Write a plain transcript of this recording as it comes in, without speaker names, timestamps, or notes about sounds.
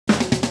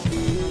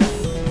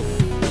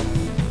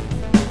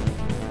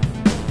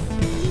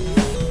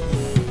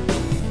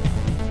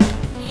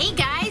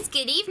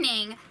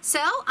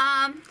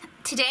morning.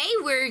 Today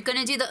we're going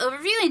to do the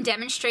overview and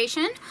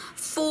demonstration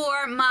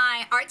for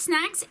my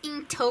ArtSnacks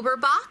Inktober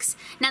box.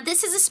 Now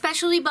this is a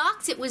specialty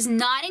box. It was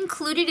not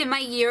included in my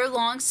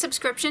year-long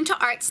subscription to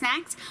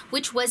ArtSnacks,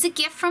 which was a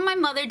gift from my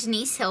mother,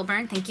 Denise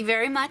Hilburn. Thank you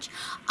very much.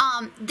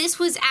 This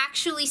was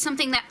actually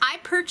something that I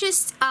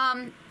purchased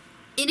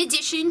in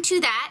addition to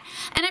that,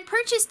 and I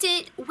purchased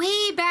it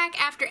way back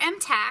after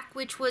MTAC,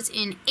 which was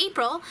in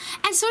April,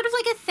 as sort of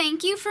like a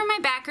thank you for my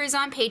backers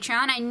on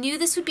Patreon. I knew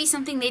this would be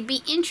something they'd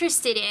be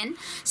interested in,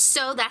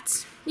 so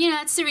that's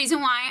the reason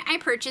why I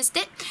purchased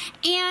it.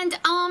 And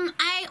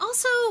I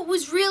also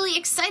was really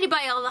excited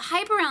by all the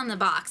hype around the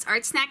box.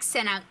 ArtSnacks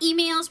sent out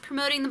emails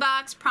promoting the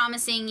box,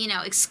 promising,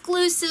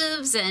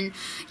 exclusives and,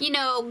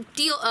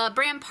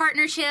 brand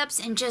partnerships,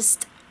 and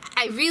just,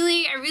 I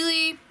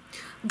really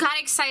got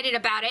excited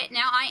about it.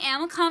 Now, I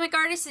am a comic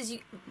artist, as you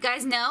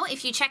guys know.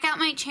 If you check out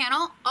my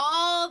channel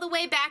all the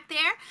way back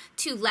there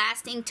to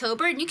last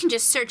Inktober, and you can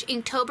just search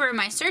Inktober in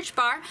my search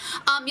bar,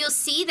 you'll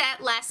see that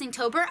last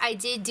Inktober I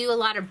did do a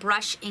lot of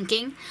brush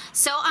inking.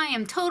 So I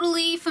am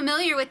totally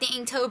familiar with the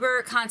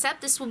Inktober concept.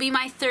 This will be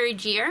my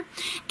third year.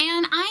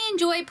 And I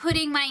enjoy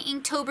putting my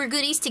Inktober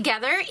goodies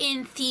together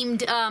in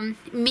themed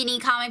mini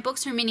comic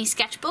books or mini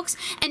sketchbooks.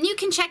 And you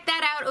can check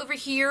that out over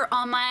here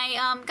on my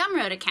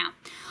Gumroad account.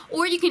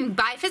 Or you can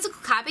buy a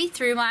physical copy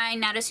through my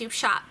Not a Soup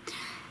shop.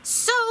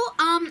 So,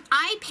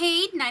 I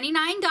paid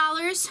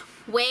 $99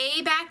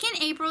 way back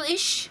in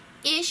April-ish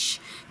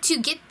to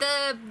get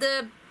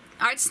the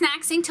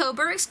ArtSnacks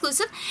Inktober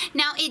exclusive.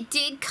 Now, it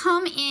did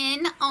come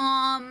in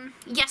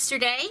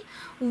yesterday,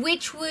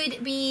 which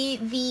would be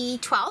the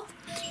 12th.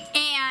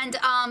 And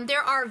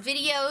there are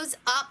videos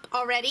up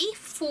already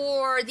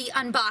for the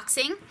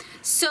unboxing.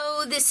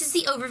 So this is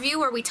the overview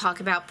where we talk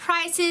about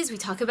prices, we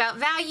talk about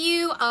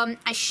value.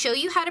 I show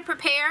you how to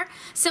prepare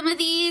some of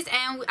these,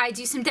 and I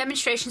do some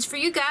demonstrations for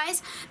you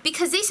guys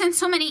because they send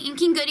so many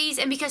inking goodies,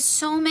 and because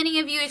so many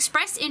of you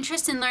expressed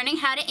interest in learning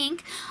how to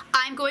ink,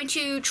 I'm going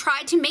to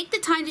try to make the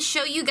time to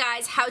show you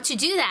guys how to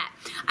do that.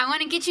 I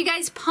want to get you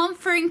guys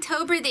pumped for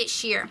Inktober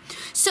this year.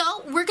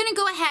 So we're going to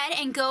go ahead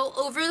and go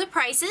over the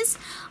prices.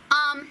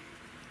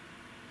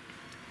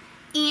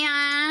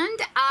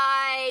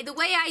 The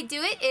way I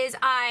do it is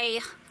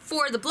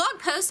for the blog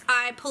post,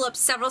 I pull up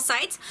several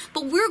sites,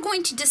 but we're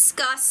going to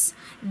discuss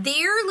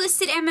their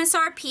listed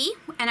MSRP,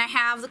 and I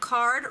have the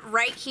card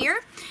right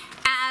here,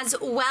 as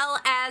well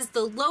as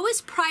the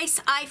lowest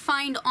price I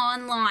find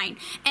online.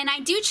 And I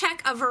do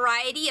check a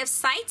variety of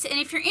sites, and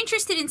if you're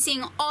interested in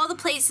seeing all the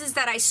places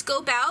that I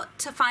scope out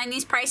to find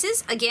these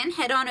prices, again,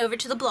 head on over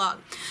to the blog.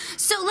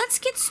 So let's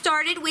get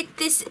started with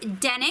this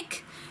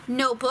Denick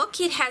notebook.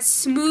 It has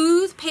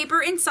smooth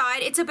paper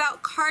inside. It's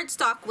about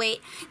cardstock weight.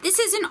 This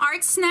is an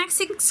ArtSnacks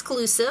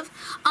exclusive.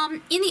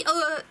 In the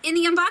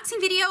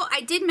unboxing video,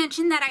 I did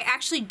mention that I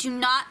actually do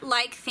not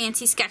like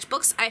fancy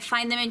sketchbooks. I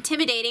find them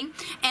intimidating,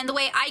 and the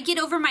way I get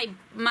over my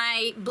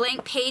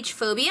blank page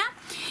phobia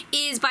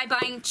is by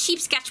buying cheap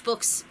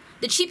sketchbooks,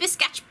 the cheapest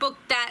sketchbook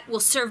that will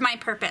serve my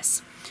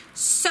purpose.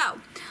 So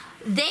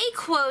they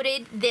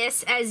quoted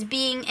this as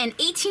being an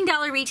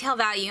 $18 retail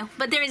value,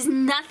 but there is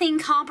nothing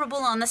comparable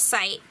on the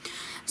site.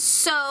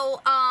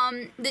 So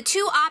the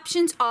two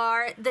options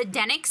are the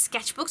Denick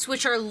sketchbooks,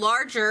 which are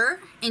larger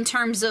in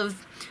terms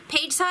of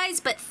page size,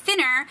 but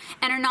thinner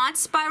and are not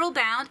spiral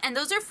bound, and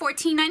those are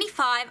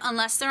 $14.95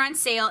 unless they're on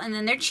sale, and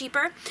then they're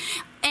cheaper.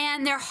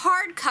 And they're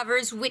hard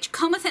covers, which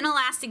come with an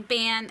elastic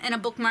band and a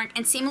bookmark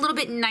and seem a little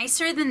bit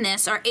nicer than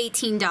this, are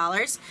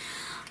 $18.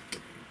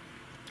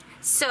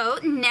 So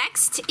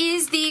next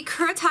is the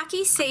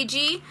Kuretake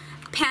Seiji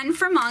pen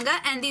for manga,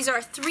 and these are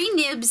 3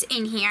 nibs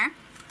in here,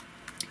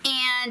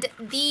 and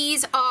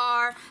these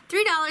are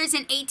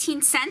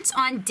 $3.18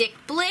 on Dick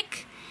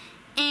Blick,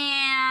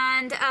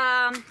 and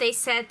they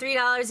said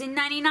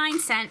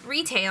 $3.99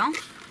 retail.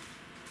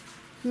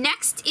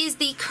 Next is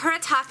the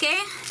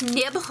Kuretake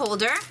nib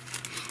holder.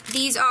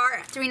 These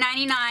are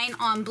 $3.99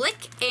 on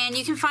Blick, and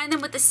you can find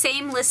them with the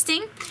same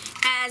listing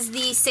as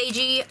the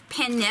Seiji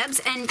pen nibs.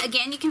 And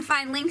again, you can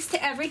find links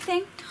to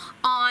everything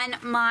on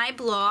my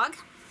blog.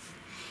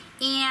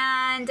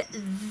 And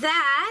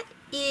that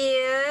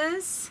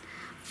is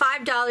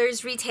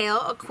 $5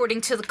 retail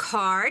according to the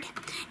card.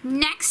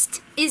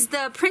 Next is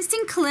the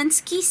Princeton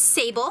Kalinsky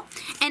Sable,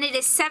 and it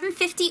is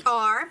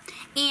 $7.50R,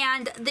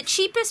 and the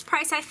cheapest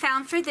price I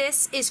found for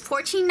this is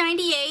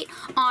 $14.98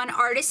 on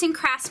Artist and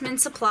Craftsman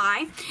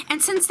Supply,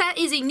 and since that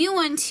is a new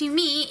one to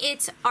me,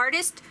 it's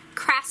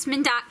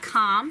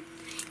artistcraftsman.com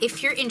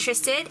if you're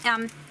interested.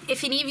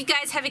 If any of you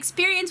guys have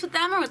experience with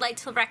them or would like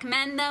to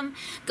recommend them,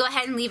 go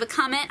ahead and leave a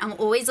comment. I'm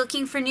always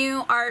looking for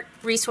new art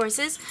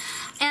resources.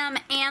 And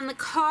the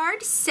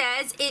card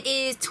says it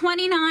is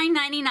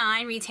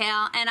 $29.99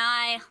 retail, and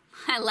I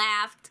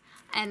laughed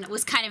and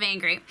was kind of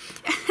angry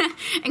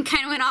and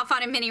kind of went off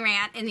on a mini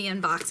rant in the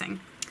unboxing.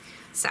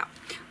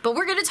 But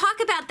we're going to talk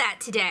about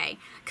that today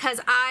because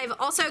I've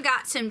also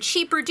got some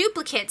cheaper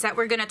duplicates that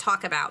we're going to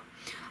talk about.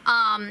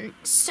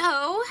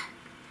 So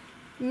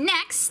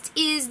Next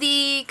is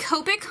the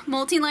Copic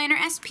Multi-Liner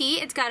SP.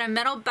 It's got a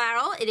metal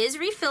barrel. It is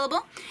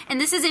refillable, and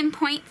this is in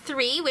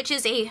 0.3, which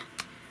is a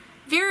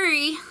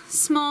very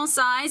small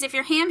size. If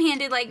you're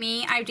ham-handed like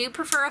me, I do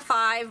prefer a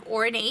 5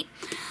 or an 8.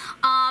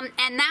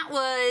 And that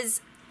was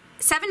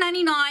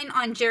 $7.99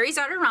 on Jerry's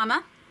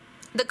Artorama.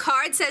 The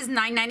card says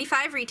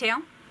 $9.95 retail.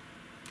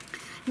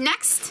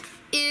 Next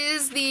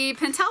is the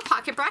Pentel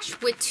Pocket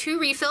Brush with 2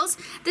 refills.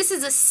 This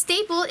is a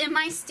staple in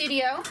my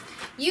studio.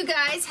 You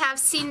guys have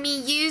seen me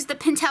use the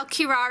Pentel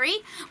Curari,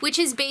 which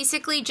is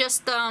basically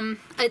just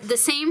the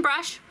same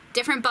brush,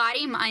 different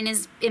body. Mine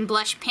is in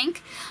blush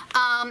pink.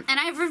 And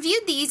I've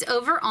reviewed these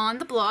over on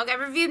the blog. I've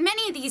reviewed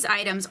many of these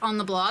items on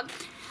the blog.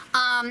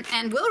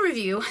 And will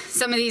review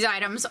some of these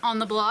items on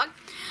the blog.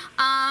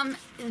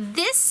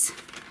 This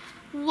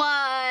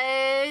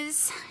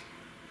was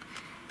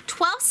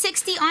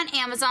 $12.60 on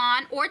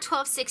Amazon or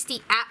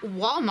 $12.60 at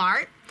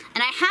Walmart,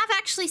 and I have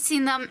actually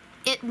seen them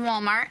at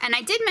Walmart, and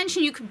I did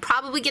mention you could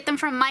probably get them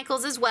from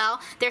Michael's as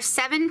well. They're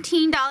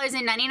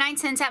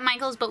 $17.99 at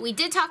Michael's, but we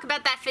did talk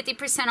about that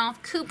 50%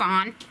 off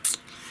coupon,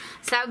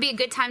 so that would be a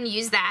good time to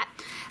use that.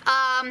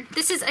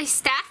 This is a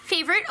staff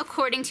favorite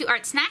according to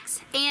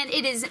ArtSnacks, and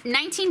it is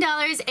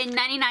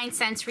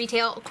 $19.99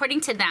 retail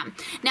according to them.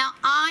 Now,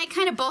 I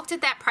kind of balked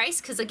at that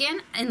price because,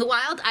 again, in the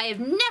wild, I have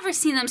never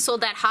seen them sold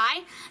that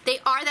high. They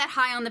are that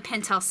high on the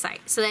Pentel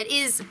site, so that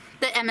is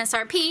the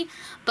MSRP,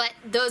 but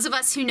those of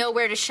us who know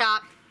where to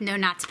shop know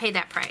not to pay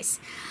that price.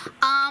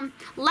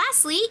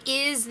 Lastly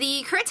is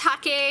the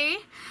Kuretake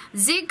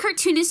Zig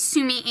Cartoonist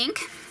Sumi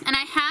ink, and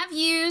I have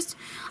used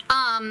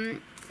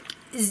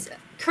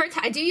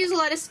I do use a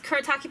lot of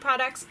Kuretake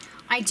products.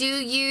 I do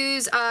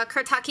use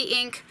Kuretake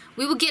ink.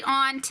 We will get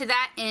on to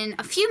that in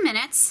a few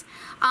minutes.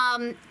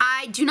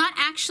 I do not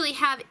actually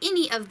have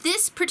any of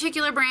this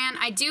particular brand.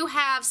 I do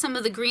have some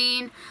of the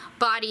green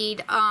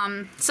bodied,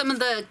 some of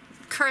the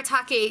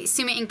Kuretake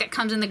Sumi ink that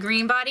comes in the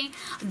green body.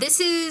 This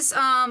is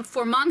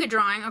for manga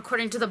drawing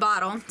according to the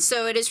bottle,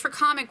 so it is for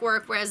comic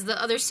work, whereas the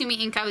other Sumi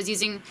ink I was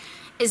using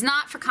is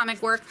not for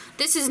comic work.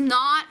 This is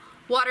not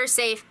water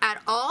safe at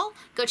all.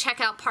 Go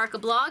check out Parka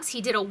Blogs. He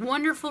did a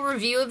wonderful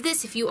review of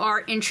this if you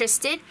are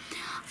interested.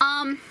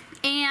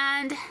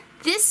 And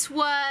this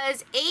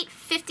was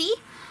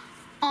 $8.50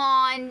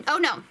 on, oh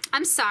no,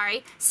 I'm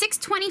sorry,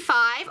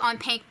 $6.25 on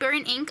Paper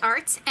and Ink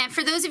Arts. And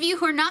for those of you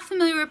who are not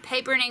familiar with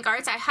Paper and Ink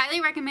Arts, I highly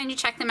recommend you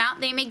check them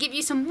out. They may give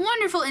you some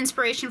wonderful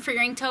inspiration for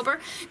your Inktober.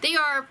 They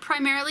are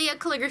primarily a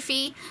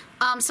calligraphy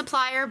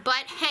supplier,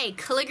 but hey,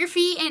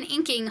 calligraphy and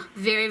inking,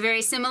 very,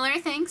 very similar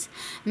things.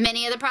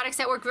 Many of the products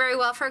that work very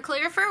well for a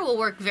calligrapher will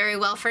work very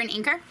well for an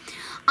inker.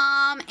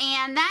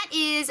 And that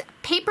is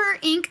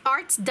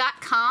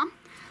paperinkarts.com.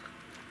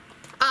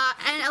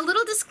 And a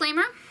little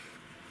disclaimer.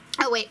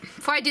 Oh wait,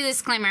 before I do the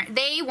disclaimer,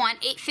 they want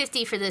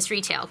 $8.50 for this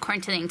retail,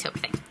 according to the Inktober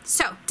thing.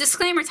 So,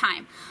 disclaimer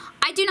time.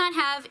 I do not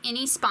have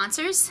any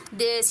sponsors.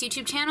 This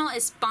YouTube channel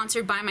is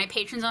sponsored by my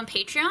patrons on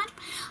Patreon.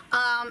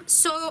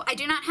 So I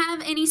do not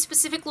have any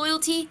specific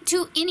loyalty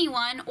to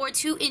anyone or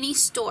to any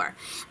store.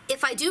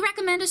 If I do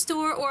recommend a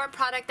store or a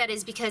product, that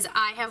is because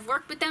I have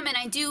worked with them and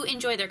I do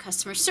enjoy their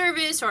customer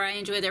service or I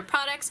enjoy their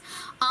products.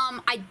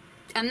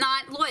 I'm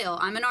not loyal.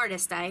 I'm an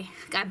artist. I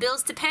got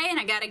bills to pay and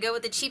I gotta go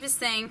with the cheapest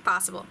thing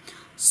possible.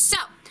 So,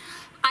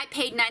 I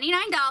paid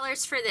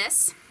 $99 for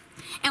this,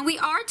 and we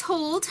are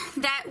told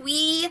that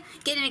we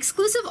get an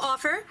exclusive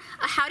offer,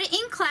 a How to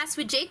Ink class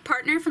with Jake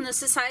Partner from the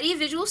Society of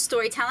Visual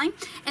Storytelling,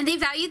 and they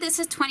value this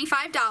at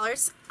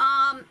 $25.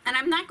 And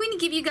I'm not going to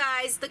give you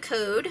guys the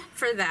code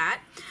for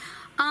that.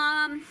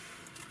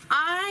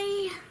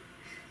 I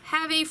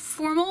have a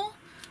formal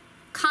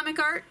comic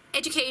art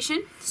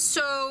education,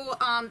 so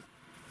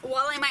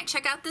while I might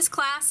check out this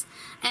class,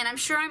 and I'm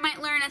sure I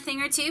might learn a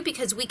thing or two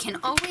because we can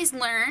always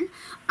learn,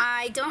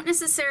 I don't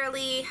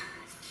necessarily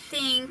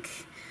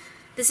think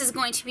this is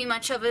going to be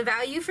much of a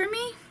value for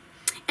me.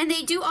 And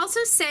they do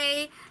also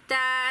say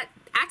that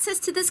access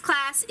to this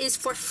class is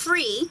for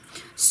free,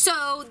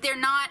 so they're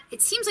not,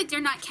 it seems like they're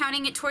not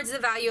counting it towards the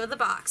value of the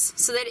box.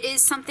 So that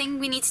is something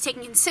we need to take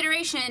in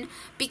consideration,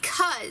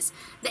 because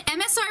the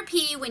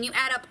MSRP, when you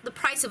add up the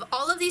price of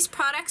all of these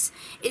products,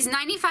 is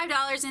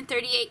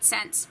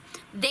 $95.38.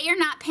 They are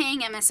not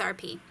paying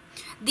MSRP.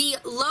 The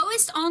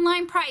lowest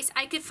online price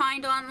I could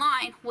find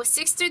online was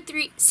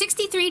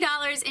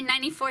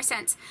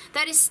 $63.94.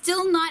 That is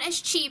still not as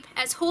cheap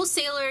as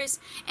wholesalers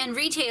and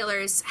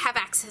retailers have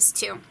access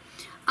to.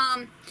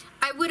 I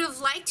would have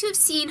liked to have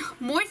seen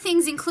more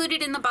things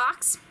included in the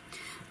box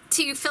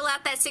to fill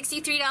out that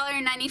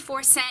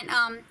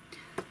 $63.94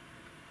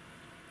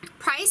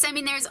 price. I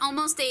mean, there is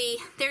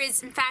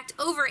in fact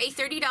over a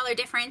 $30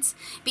 difference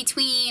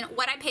between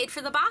what I paid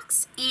for the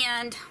box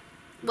and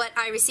what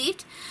I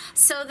received.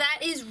 So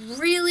that is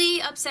really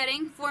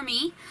upsetting for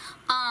me.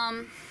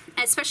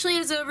 Especially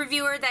as a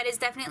reviewer, that is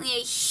definitely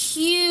a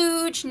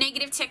huge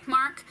negative tick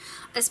mark,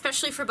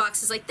 especially for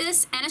boxes like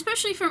this, and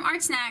especially from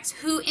ArtSnacks,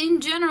 who in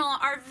general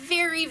are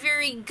very,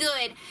 very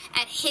good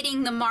at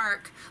hitting the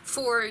mark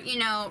for, you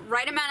know,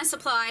 right amount of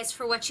supplies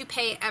for what you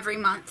pay every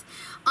month.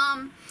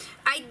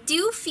 I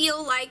do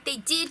feel like they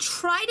did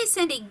try to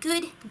send a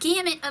good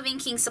gamut of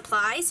inking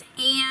supplies,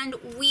 and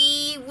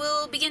we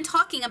will begin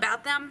talking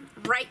about them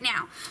right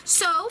now.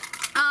 So,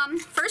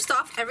 first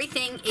off,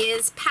 everything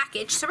is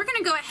packaged. So we're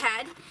going to go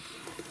ahead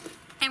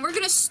and we're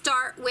going to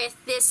start with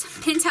this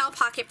Pintail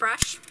pocket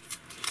brush.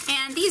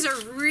 And these are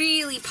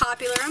really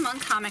popular among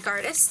comic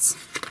artists.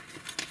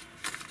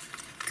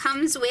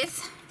 Comes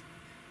with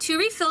 2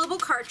 refillable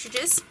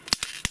cartridges,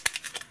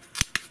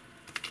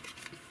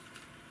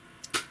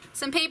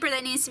 some paper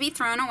that needs to be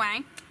thrown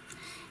away.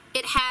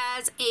 It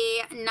has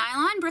a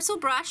nylon bristle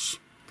brush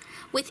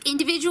with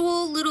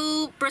individual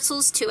little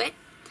bristles to it.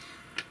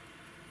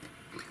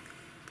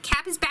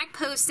 Cap is back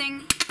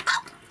posting,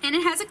 and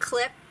it has a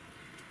clip.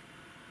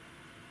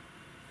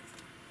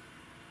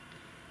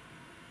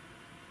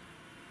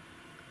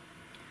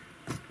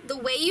 The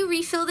way you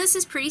refill this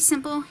is pretty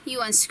simple.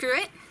 You unscrew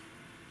it.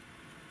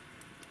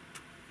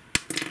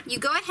 You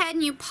go ahead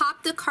and you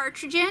pop the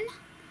cartridge in,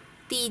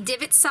 the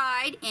divot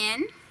side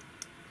in,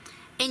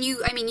 and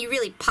you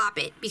really pop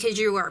it because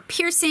you are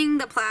piercing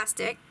the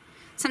plastic.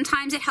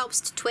 Sometimes it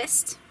helps to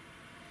twist.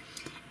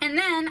 And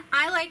then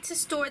I like to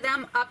store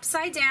them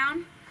upside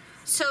down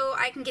so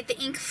I can get the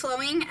ink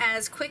flowing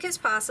as quick as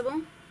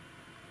possible.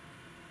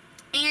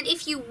 And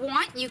if you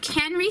want, you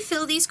can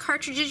refill these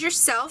cartridges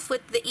yourself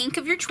with the ink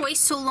of your choice,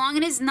 so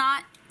long as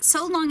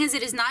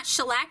it is not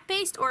shellac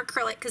based or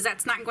acrylic, because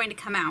that's not going to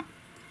come out.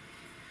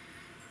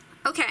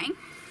 Okay,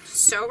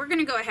 so we're going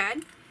to go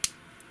ahead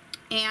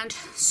and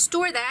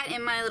store that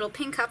in my little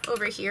pin cup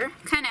over here,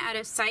 kind of out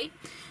of sight.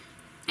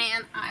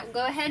 And I will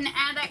go ahead and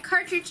add that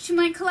cartridge to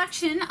my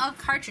collection of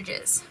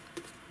cartridges.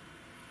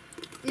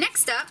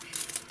 Next up,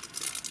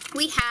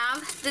 we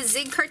have the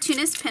Zig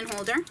Cartoonist pin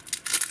holder.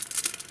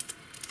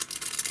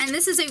 And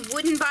this is a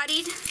wooden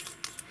bodied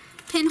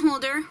pin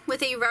holder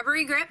with a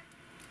rubbery grip.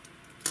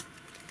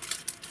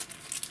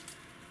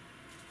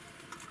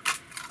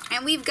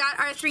 And we've got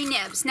our 3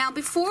 nibs. Now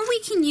before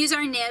we can use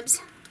our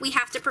nibs, we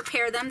have to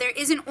prepare them. There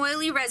is an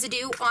oily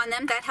residue on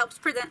them that helps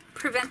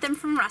prevent them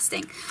from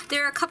rusting.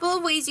 There are a couple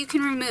of ways you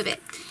can remove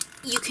it.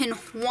 You can,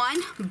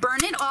 1,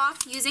 burn it off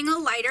using a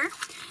lighter,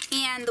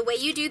 and the way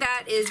you do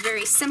that is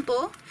very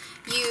simple.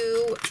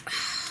 You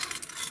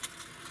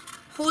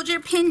hold your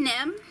pin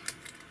nib,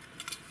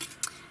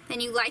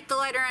 then you light the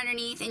lighter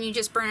underneath and you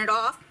just burn it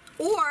off.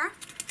 Or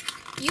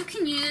you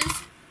can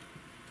use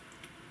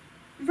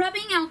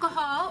rubbing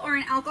alcohol or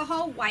an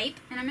alcohol wipe,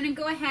 and I'm going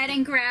to go ahead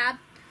and grab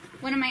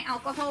one of my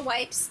alcohol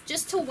wipes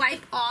just to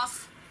wipe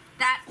off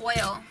that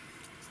oil.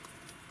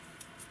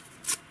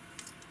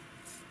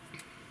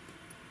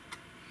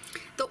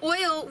 The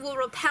oil will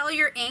repel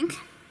your ink.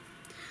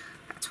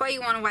 That's why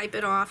you want to wipe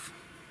it off.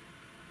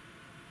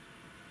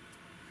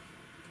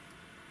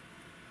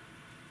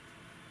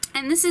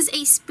 And this is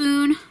a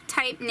spoon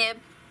type nib.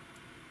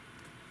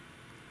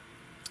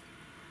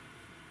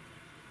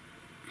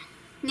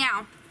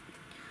 Now,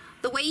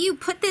 the way you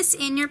put this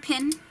in your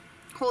pin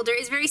holder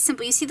is very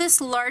simple. You see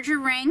this larger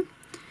ring?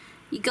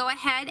 You go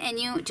ahead and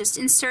you just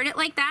insert it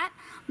like that.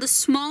 The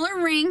smaller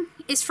ring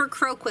is for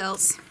crow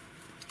quills.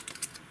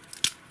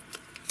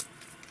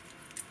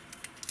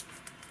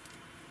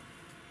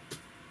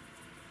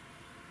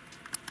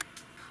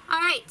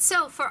 Alright,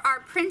 so for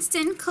our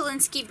Princeton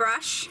Kolinsky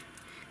brush,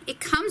 it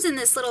comes in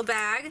this little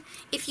bag.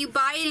 If you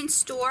buy it in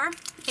store,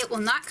 it will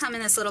not come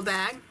in this little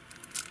bag.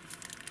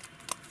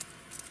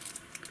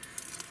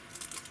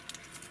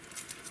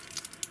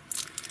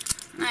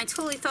 And I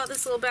totally thought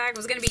this little bag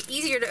was going to be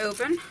easier to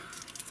open.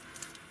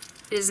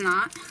 It is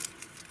not.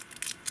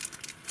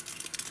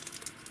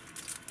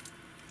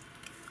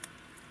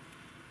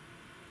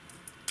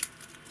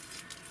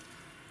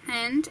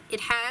 And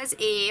it has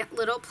a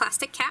little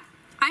plastic cap.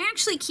 I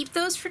actually keep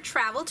those for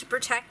travel to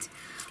protect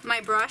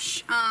my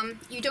brush.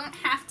 You don't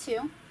have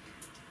to.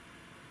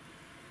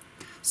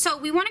 So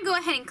we want to go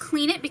ahead and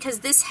clean it because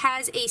this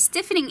has a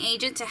stiffening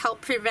agent to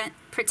help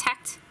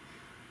protect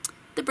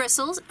the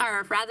bristles,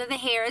 or rather the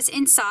hairs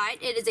inside.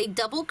 It is a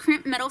double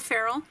crimp metal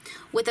ferrule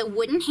with a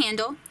wooden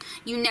handle.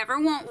 You never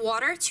want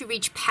water to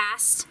reach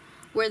past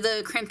where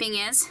the crimping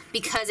is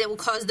because it will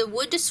cause the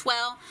wood to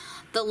swell,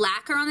 the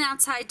lacquer on the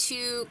outside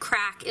to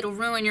crack. It'll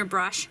ruin your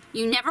brush.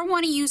 You never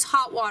want to use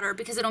hot water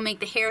because it'll make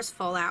the hairs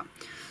fall out.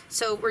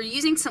 So we're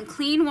using some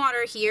clean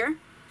water here.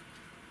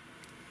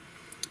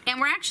 And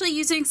we're actually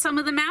using some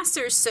of the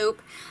Masters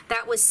soap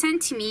that was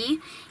sent to me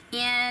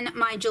in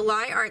my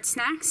July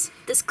ArtSnacks.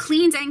 This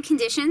cleans and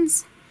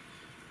conditions.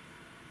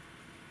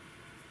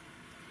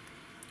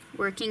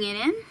 Working it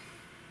in.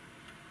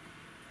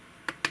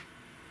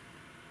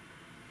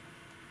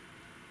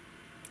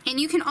 And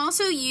you can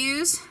also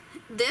use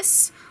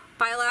this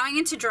by allowing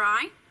it to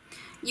dry.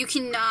 You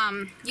can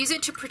use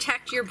it to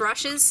protect your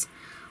brushes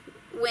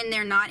when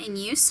they're not in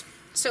use.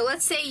 So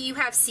let's say you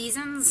have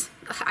seasons.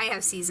 I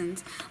have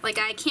seasons. Like,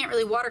 I can't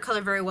really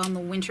watercolor very well in the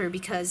winter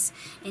because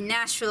in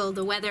Nashville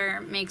the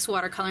weather makes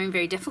watercoloring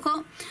very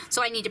difficult.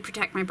 So I need to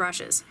protect my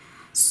brushes.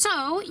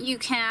 So you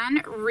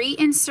can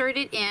reinsert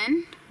it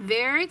in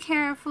very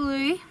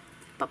carefully.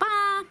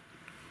 Ba-ba!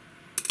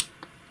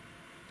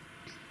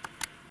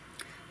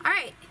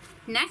 Alright,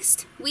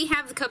 next we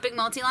have the Copic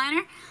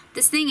Multiliner.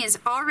 This thing is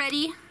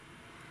already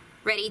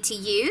ready to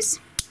use.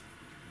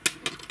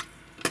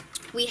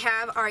 We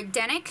have our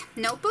Denik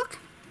notebook.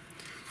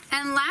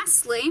 And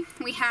lastly,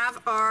 we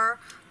have our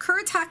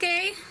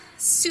Kuretake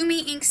Sumi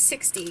Ink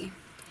 60.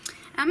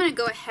 I'm going to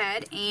go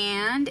ahead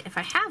and, if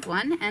I have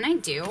one, and I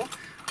do,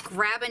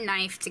 grab a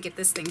knife to get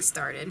this thing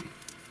started.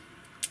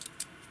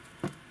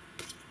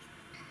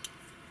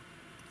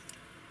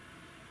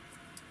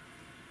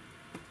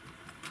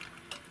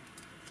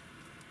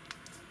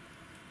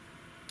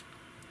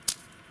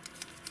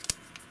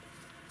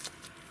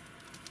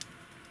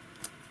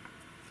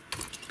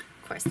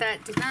 Of course,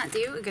 that did not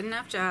do a good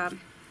enough job,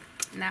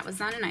 and that was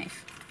not a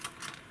knife.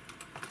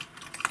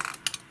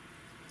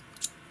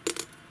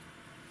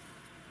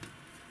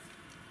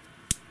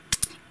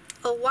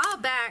 A while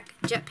back,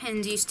 jet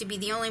pens used to be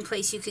the only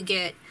place you could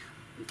get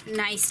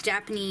nice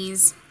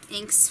Japanese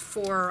inks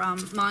for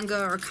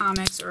manga or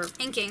comics or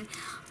inking,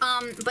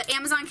 but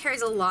Amazon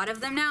carries a lot of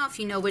them now if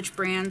you know which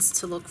brands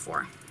to look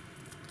for.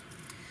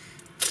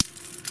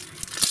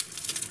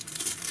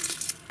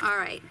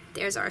 Alright,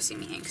 there's our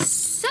Sumi ink.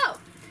 So,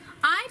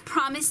 I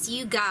promised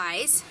you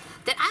guys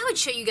that I would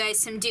show you guys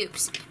some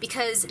dupes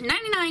because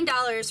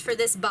 $99 for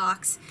this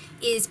box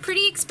is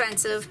pretty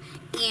expensive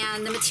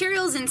and the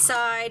materials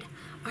inside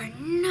are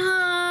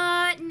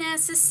not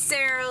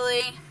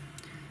necessarily,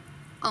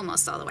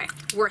 almost all the way,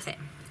 worth it.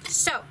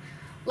 So,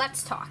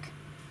 let's talk.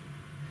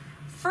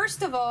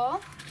 First of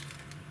all,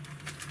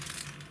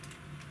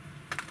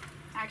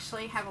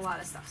 actually have a lot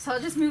of stuff. So I'll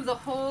just move the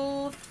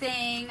whole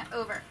thing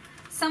over.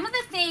 Some of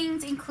the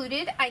things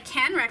included I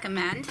can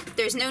recommend.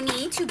 There's no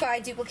need to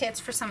buy duplicates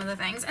for some of the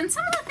things. And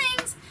some of the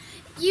things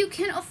you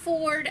can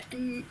afford,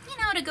 you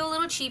know, to go a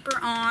little cheaper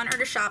on or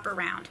to shop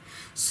around.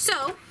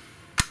 So,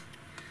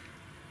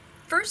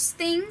 first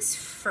things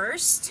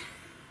first,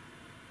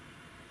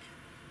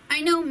 I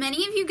know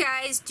many of you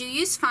guys do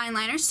use fine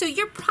liners, so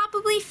you're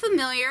probably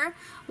familiar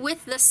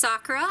with the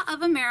Sakura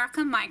of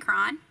America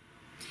Micron.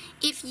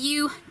 If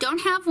you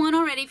don't have one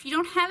already, if you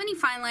don't have any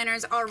fine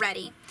liners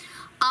already,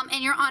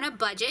 and you're on a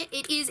budget,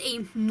 it is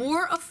a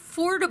more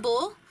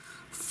affordable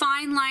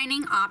fine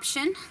lining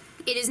option.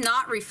 It is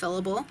not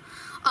refillable,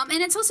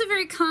 and it's also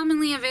very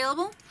commonly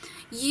available.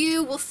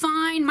 You will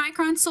find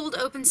Micron sold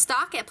open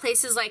stock at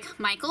places like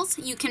Michael's.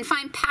 You can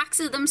find packs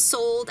of them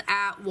sold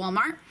at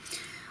Walmart.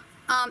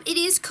 It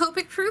is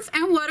Copic proof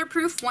and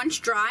waterproof once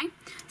dry,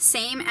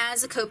 same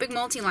as the Copic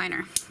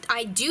Multiliner.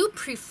 I do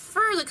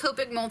prefer the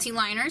Copic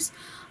Multiliners,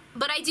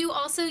 but I do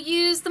also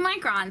use the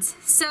Microns.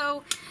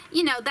 So,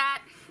 you know,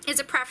 that is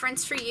a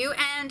preference for you,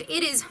 and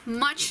it is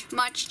much,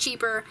 much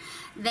cheaper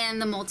than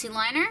the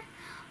Multiliner.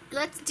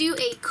 Let's do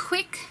a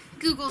quick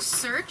Google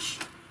search.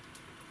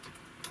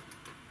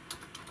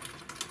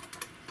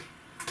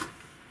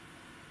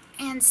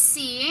 And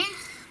see.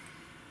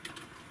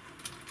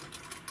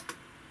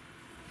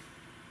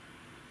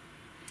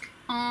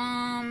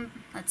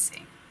 Let's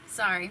see.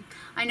 Sorry.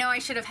 I know I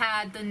should have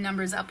had the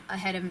numbers up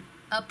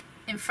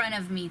in front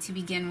of me to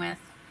begin with.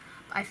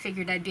 I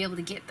figured I'd be able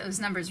to get those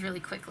numbers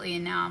really quickly,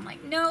 and now I'm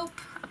like, nope,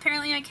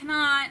 apparently I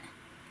cannot.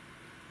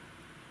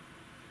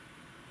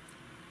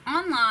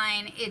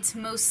 Online, it's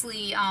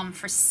mostly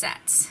for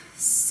sets.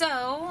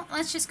 So,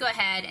 let's just go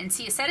ahead and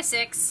see a set of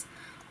 6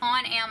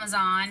 on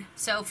Amazon.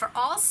 So for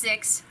all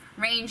 6,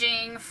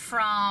 ranging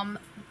from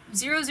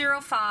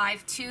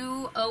 005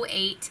 to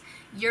 08,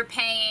 you're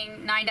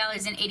paying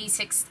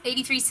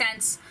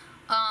 $9.83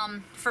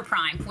 for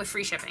Prime with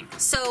free shipping.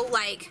 So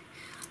like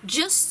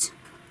just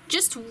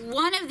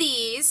one of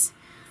these,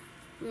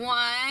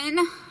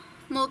 one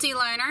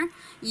multi-liner,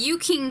 you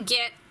can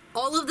get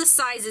all of the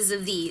sizes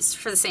of these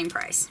for the same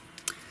price.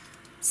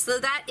 So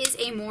that is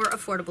a more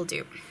affordable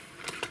dupe.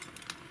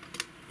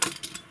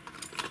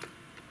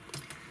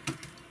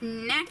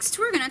 Next,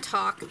 we're going to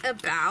talk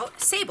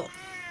about Sable.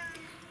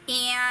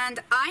 And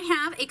I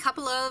have a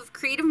couple of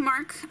Creative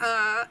Mark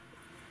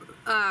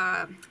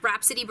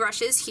Rhapsody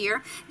brushes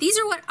here. These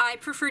are what I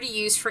prefer to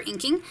use for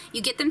inking.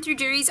 You get them through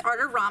Duri's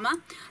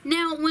Artorama.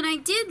 Now, when I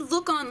did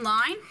look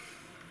online,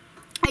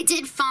 I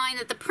did find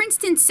that the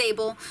Princeton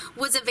Sable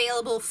was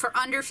available for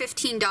under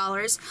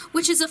 $15,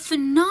 which is a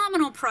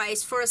phenomenal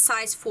price for a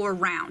size 4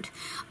 round.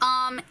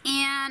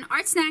 And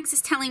ArtSnacks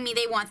is telling me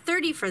they want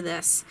 $30 for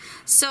this.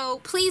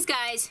 So please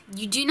guys,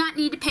 you do not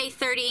need to pay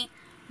 $30.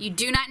 You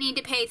do not need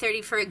to pay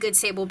 $30 for a good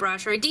sable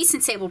brush or a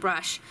decent sable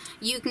brush.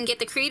 You can get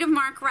the Creative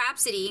Mark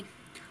Rhapsody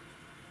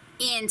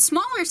in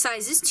smaller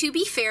sizes, to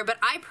be fair, but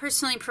I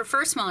personally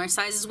prefer smaller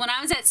sizes. When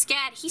I was at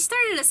SCAD, he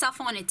started us off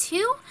on a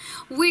 2,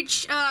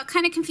 which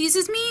kind of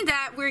confuses me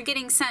that we're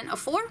getting sent a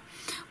 4.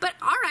 But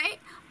alright.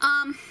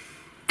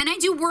 And I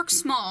do work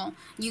small.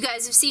 You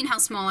guys have seen how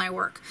small I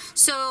work.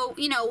 So,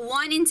 you know,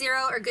 1 and 0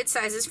 are good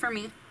sizes for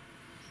me.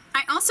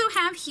 I also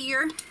have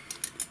here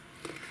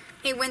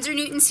a Winsor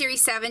Newton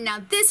Series 7. Now,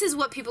 this is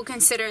what people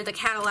consider the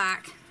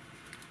Cadillac.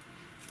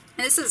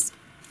 And this is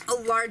a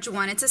large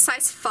one. It's a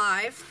size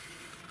 5.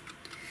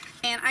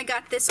 And I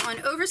got this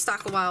on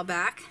Overstock a while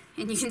back.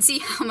 And you can see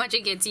how much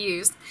it gets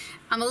used.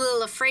 I'm a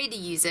little afraid to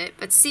use it.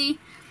 But see,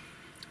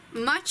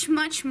 much,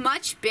 much,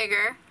 much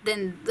bigger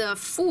than the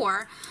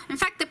 4. In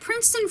fact, the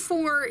Princeton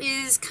 4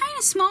 is kind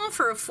of small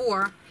for a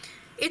 4.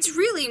 It's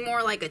really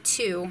more like a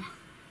 2.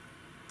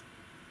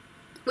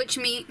 Which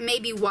may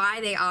be why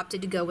they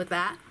opted to go with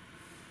that.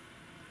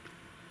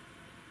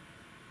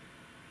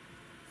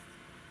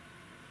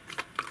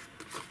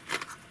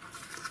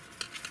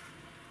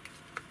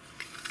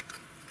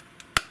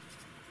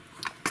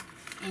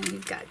 And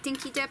we've got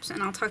dinky dips,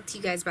 and I'll talk to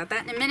you guys about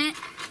that in a minute.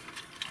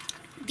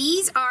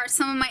 These are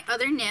some of my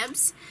other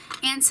nibs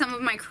and some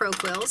of my crow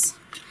quills.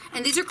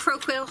 And these are crow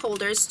quill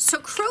holders. So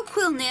crow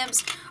quill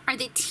nibs are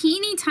the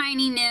teeny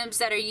tiny nibs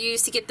that are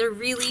used to get the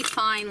really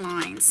fine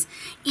lines.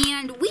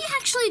 And we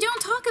actually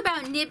don't talk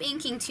about nib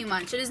inking too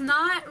much. It is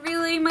not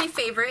really my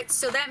favorite,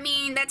 so that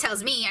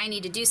tells me I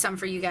need to do some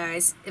for you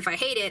guys. If I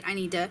hate it, I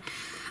need to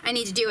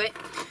do it.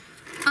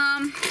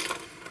 And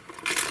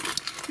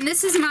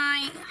this is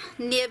my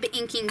nib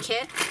inking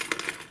kit.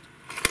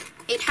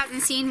 It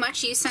hasn't seen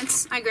much use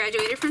since I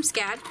graduated from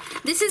SCAD.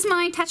 This is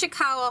my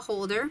Tachikawa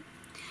holder,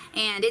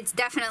 and it's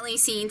definitely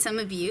seen some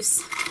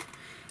abuse.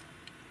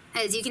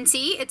 As you can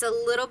see, it's a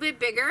little bit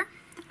bigger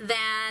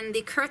than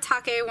the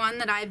Kuretake one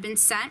that I've been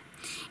sent,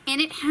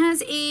 and it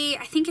has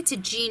I think it's a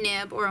G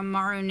nib or a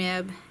Maru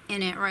nib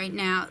in it right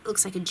now. It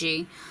looks like a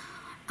G.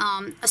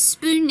 A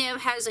spoon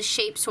nib has a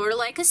shape sort of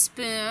like a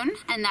spoon,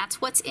 and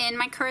that's what's in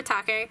my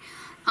Kuretake.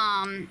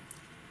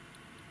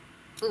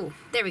 Ooh,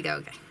 there we go.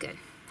 Okay, good.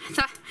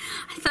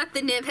 I thought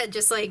the nib had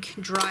just like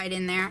dried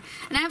in there.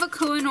 And I have a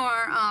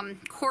Kohinoor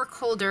cork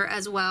holder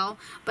as well,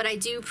 but I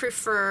do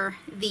prefer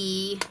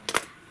the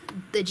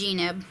G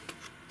nib.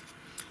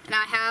 And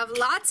I have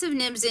lots of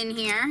nibs in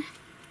here.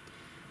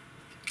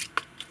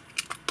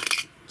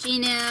 G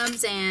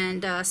nibs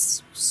and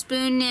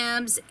spoon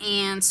nibs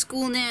and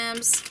school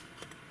nibs.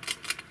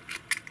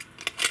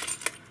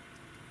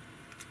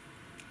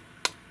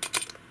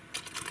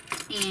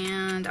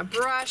 And a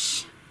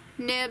brush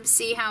nib.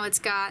 See how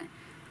it's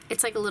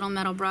like a little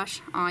metal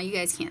brush. Aw, you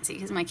guys can't see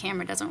because my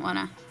camera doesn't want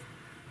to.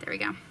 There we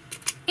go.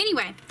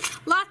 Anyway,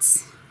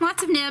 lots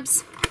of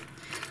nibs.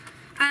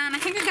 And I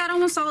think I got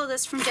almost all of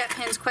this from Jet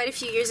Pens quite a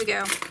few years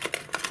ago.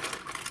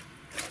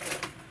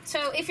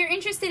 So if you're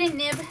interested in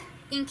nib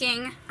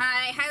inking,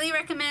 I highly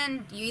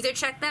recommend you either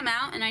check them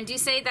out, and I do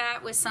say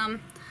that with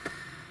some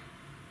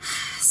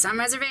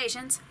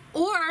reservations,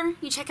 or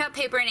you check out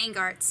Paper and Ink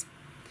Arts.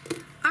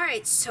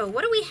 Alright, so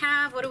what do we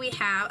have?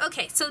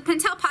 Okay, so the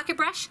Pentel Pocket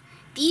Brush.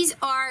 These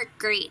are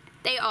great.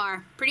 They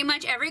are. Pretty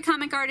much every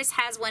comic artist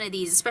has one of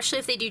these, especially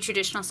if they do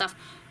traditional stuff.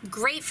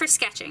 Great for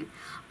sketching.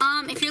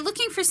 If you're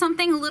looking for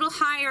something a little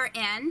higher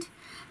end,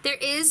 there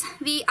is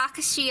the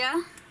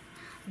Acacia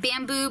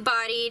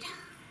bamboo-bodied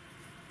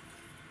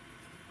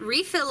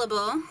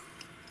refillable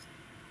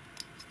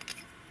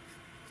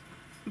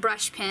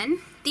brush pen.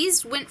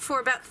 These went for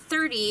about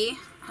 $30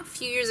 a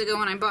few years ago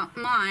when I bought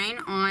mine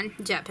on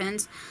Jet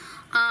Pens.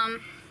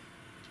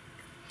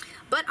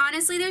 But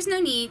honestly, there's no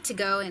need to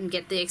go and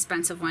get the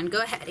expensive one.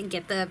 Go ahead and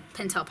get the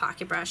Pentel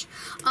Pocket Brush.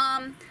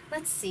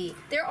 Let's see.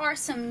 There are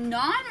some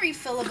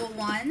non-refillable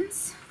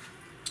ones,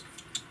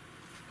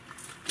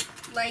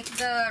 like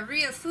the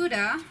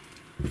Ryofuda.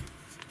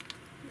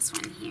 This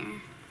one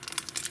here.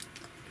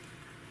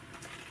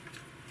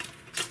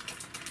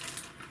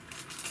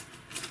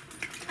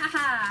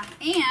 Haha.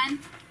 And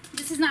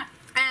this is not.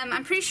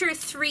 I'm pretty sure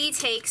 3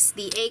 takes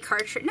the A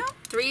cartridge. No,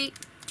 3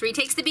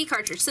 takes the B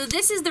cartridge. So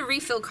this is the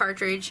refill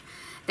cartridge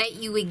that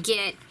you would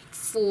get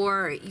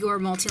for your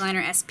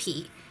multiliner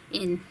SP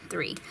in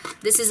 3.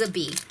 This is a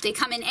B. They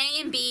come in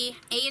A and B.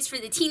 A is for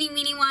the teeny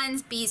weeny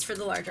ones, B is for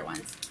the larger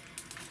ones.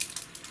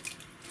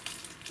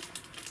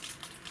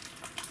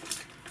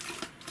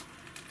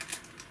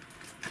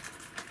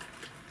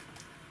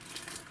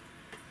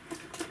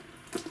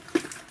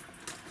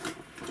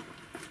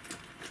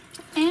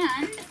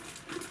 And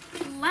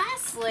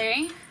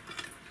lastly,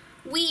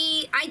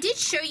 I did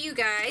show you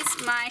guys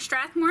my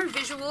Strathmore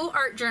Visual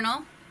Art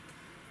Journal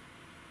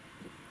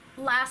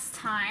last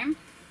time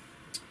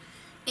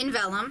in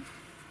vellum.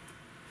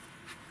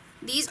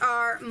 These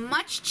are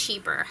much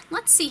cheaper.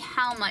 Let's see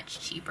how much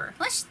cheaper.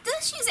 Let's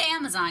use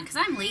Amazon because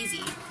I'm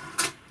lazy.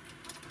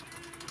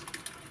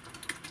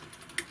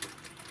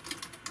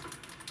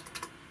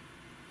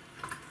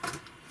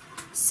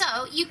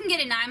 So you can get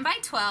a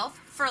 9x12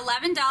 for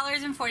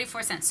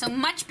 $11.44. So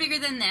much bigger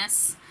than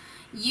this.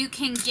 You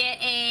can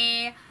get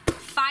a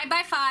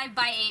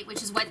 5x5x8,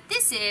 which is what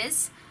this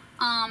is,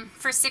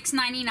 for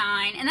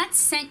 $6.99, and that's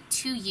sent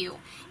to you.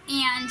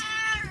 And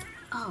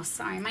oh,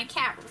 sorry, my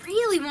cat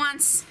really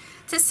wants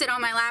to sit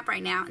on my lap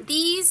right now.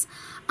 These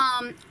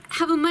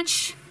have a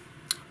much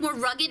more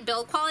rugged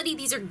build quality.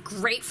 These are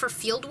great for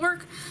field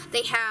work.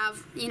 They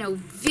have, you know,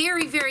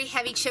 very, very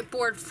heavy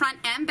chipboard front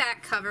and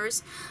back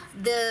covers.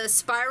 The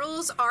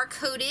spirals are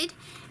coated,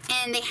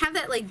 and they have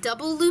that like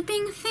double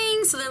looping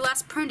thing, so they're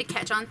less prone to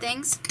catch on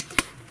things.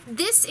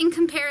 This, in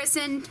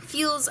comparison,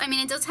 feels, I mean,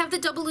 it does have the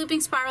double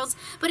looping spirals,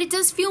 but it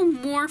does feel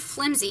more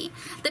flimsy.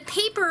 The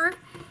paper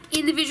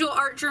in the visual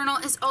art journal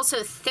is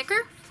also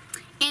thicker,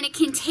 and it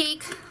can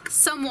take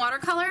some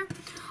watercolor,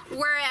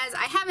 whereas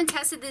I haven't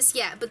tested this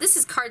yet, but this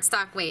is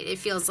cardstock weight, it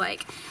feels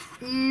like.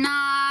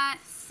 Not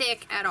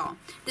thick at all.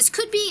 This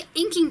could be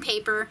inking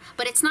paper,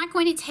 but it's not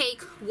going to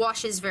take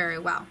washes very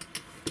well.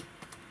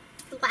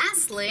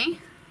 Lastly,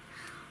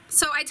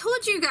 so I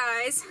told you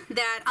guys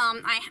that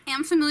I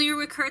am familiar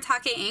with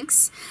Kuretake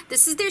inks.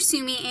 This is their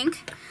Sumi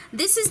ink.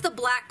 This is the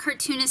black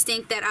cartoonist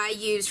ink that I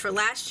used for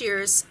last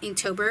year's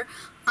Inktober.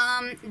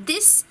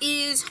 This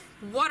is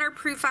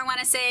waterproof, I want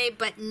to say,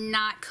 but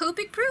not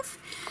Copic proof.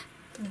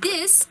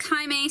 This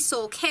Kaime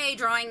Sol K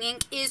drawing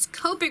ink is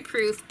Copic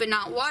proof, but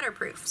not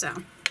waterproof,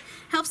 so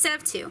helps to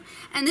have two.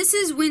 And this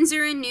is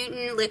Winsor &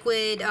 Newton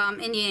liquid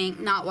Indian ink,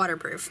 not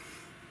waterproof.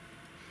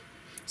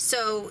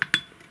 So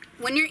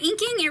when you're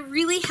inking, it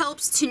really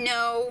helps to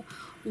know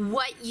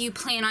what you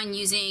plan on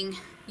using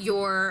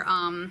your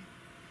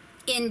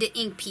end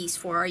ink piece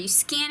for. Are you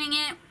scanning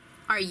it?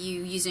 Are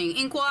you using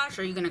ink wash?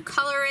 Are you going to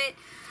color it?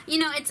 You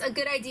know, it's a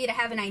good idea to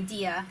have an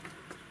idea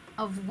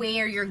of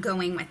where you're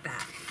going with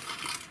that.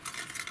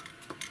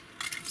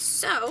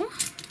 So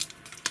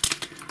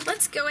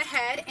let's go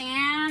ahead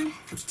and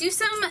do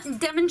some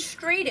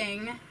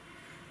demonstration.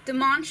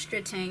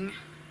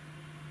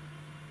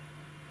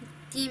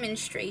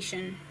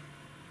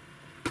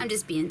 I'm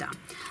just being dumb.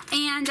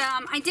 And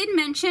I did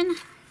mention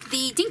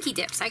the dinky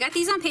dips. I got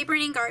these on Paper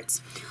and Ink Arts.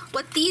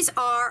 What these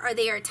are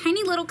they are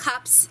tiny little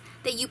cups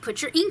that you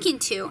put your ink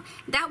into.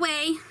 That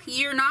way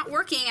you're not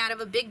working out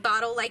of a big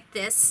bottle like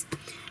this.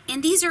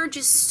 And these are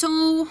just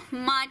so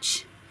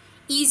much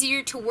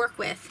easier to work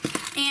with.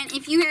 And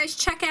if you guys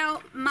check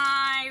out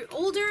my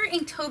older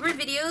Inktober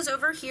videos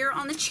over here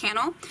on the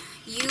channel,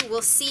 you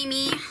will see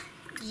me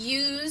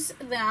use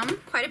them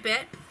quite a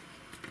bit.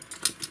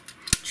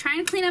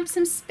 Trying to clean up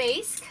some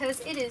space because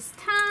it is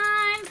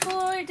time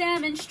for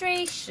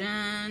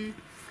demonstration.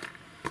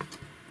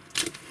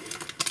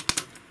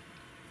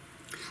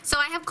 So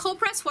I have cold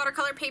pressed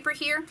watercolor paper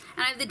here, and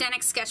I have the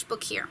Denex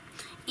sketchbook here.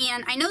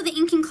 And I know the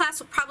inking class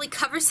will probably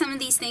cover some of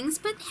these things,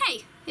 but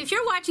hey, if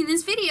you're watching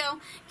this video,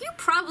 you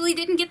probably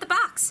didn't get the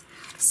box.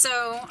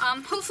 So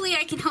hopefully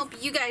I can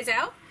help you guys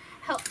out,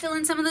 help fill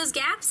in some of those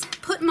gaps,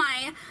 put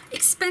my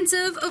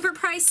expensive,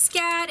 overpriced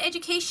SCAD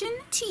education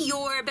to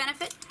your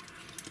benefit.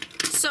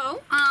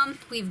 So,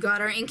 we've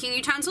got our inking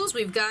utensils,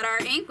 we've got our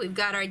ink, we've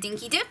got our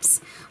dinky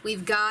dips,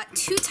 we've got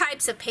 2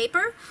 types of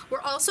paper.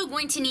 We're also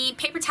going to need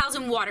paper towels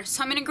and water,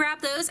 so I'm going to grab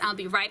those. I'll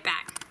be right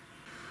back.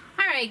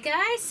 Alright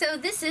guys, so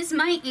this is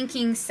my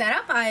inking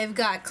setup. I've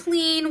got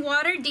clean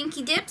water,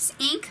 dinky dips,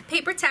 ink,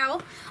 paper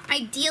towel.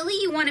 Ideally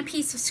you want a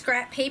piece of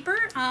scrap paper,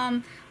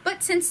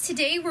 but since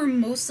today we're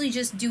mostly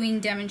just doing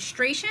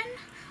demonstration,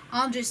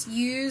 I'll just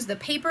use the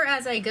paper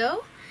as I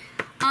go.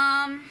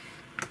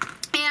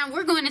 And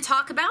we're going to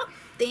talk about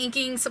the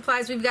inking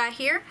supplies we've got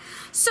here.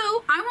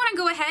 So I want to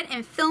go ahead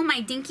and fill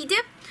my dinky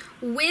dip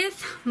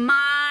with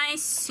my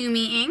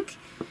Sumi ink.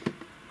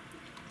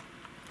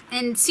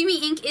 And Sumi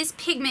ink is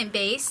pigment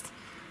based.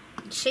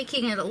 I'm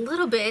shaking it a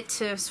little bit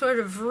to sort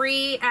of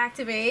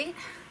reactivate,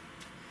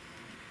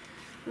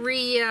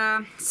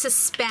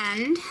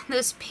 suspend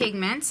those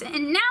pigments.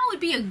 And now would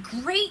be a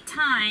great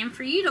time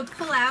for you to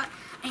pull out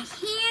a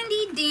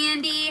handy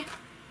dandy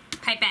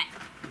pipette.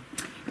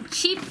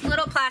 Cheap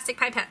little plastic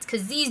pipettes,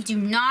 because these do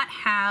not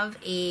have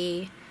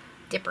a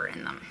dipper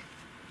in them.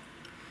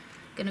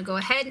 Gonna go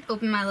ahead and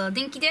open my little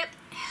dinky dip,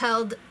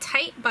 held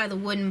tight by the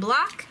wooden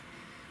block.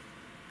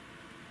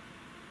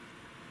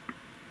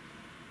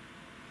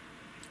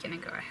 Gonna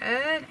go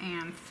ahead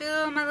and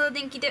fill my little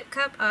dinky dip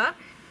cup up.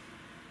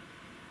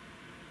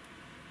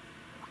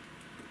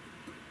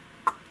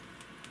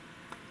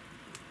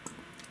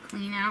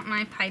 Clean out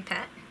my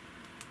pipette.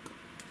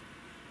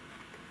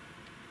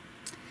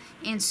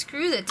 And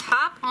screw the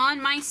top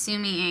on my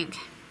Sumi ink.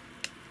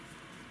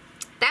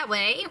 That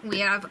way we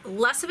have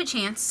less of a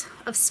chance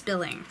of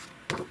spilling.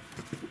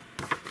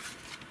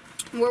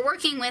 We're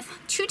working with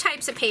 2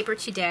 types of paper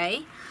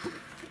today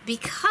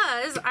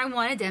because I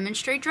want to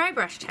demonstrate dry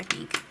brush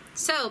technique.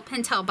 So,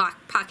 Pentel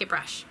pocket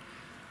brush.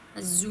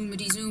 Let's zoom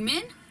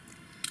in.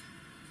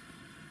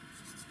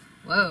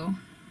 Whoa,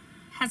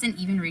 hasn't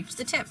even reached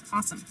the tip.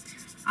 Awesome.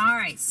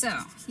 Alright,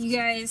 so you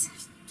guys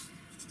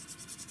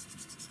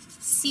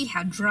see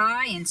how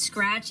dry and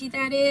scratchy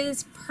that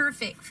is?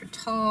 Perfect for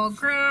tall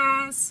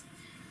grass,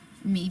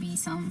 maybe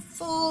some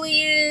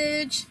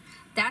foliage.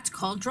 That's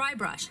called dry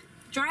brush.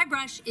 Dry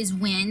brush is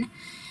when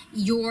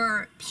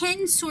your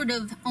pen sort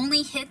of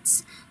only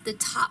hits the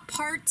top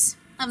parts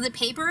of the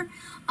paper,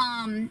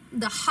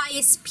 the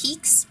highest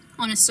peaks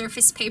on a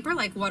surface paper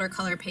like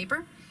watercolor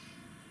paper.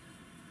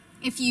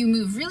 If you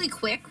move really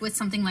quick with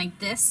something like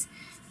this,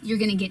 you're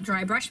going to get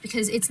dry brush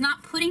because it's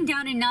not putting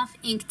down enough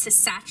ink to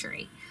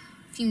saturate.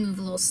 If you move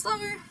a little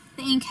slower,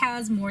 the ink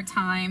has more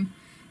time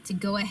to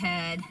go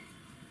ahead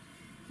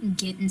and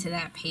get into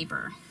that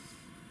paper.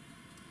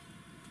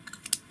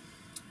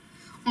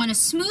 On a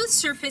smooth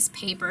surface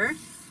paper,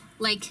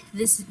 like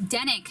this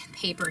Denic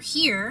paper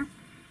here,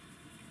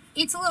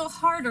 it's a little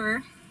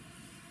harder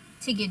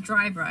to get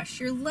dry brush.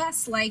 You're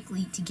less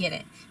likely to get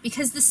it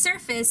because the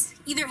surface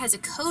either has a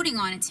coating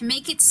on it to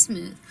make it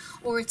smooth,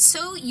 or it's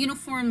so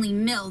uniformly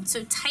milled,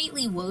 so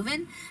tightly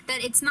woven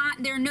that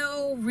there are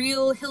no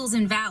real hills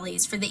and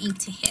valleys for the ink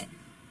to hit.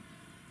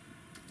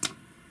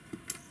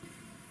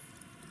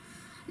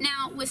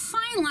 Now with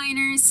fine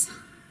liners,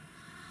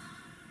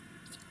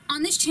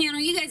 on this channel,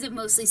 you guys have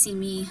mostly seen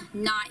me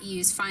not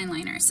use fine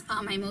liners.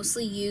 I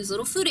mostly use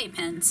little fude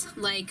pens,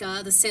 like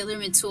the Sailor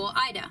Mitsul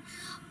Ida.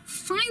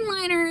 Fine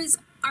liners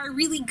are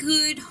really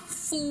good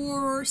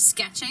for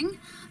sketching.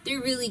 They're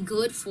really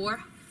good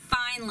for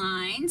fine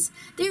lines.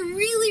 They're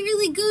really,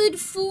 really good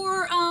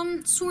for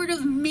sort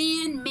of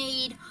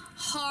man-made,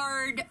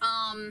 hard,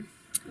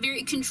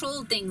 very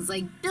controlled things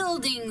like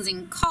buildings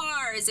and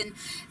cars and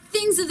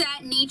things of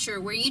that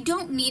nature where you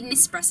don't need an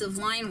expressive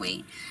line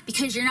weight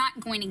because you're not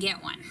going to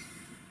get one.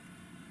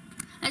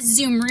 Let's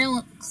zoom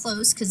real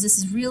close because this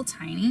is real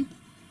tiny.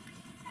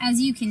 As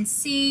you can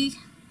see,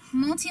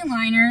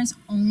 multi-liners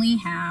only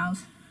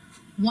have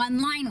one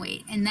line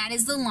weight, and that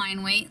is the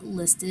line weight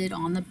listed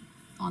on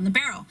the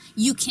barrel.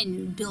 You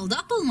can build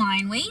up a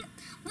line weight.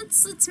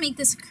 Let's make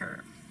this a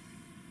curve.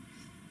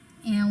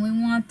 And we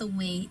want the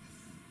weight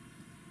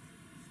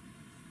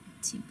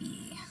to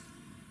be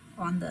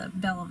on the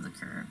bell of the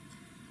curve.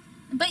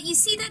 But you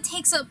see that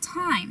takes up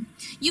time.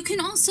 You can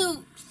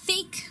also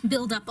fake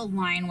build up a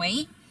line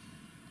weight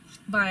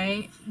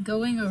by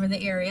going over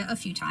the area a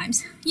few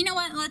times. You know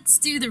what? Let's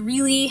do an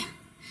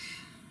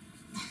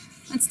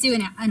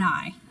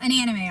eye, an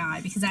anime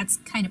eye, because that's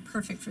kind of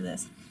perfect for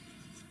this.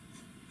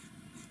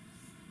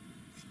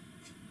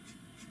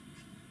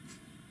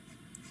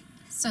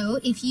 So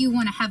if you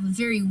want to have a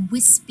very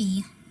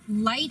wispy,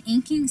 light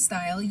inking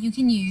style, you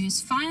can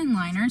use fine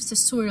liners to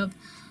sort of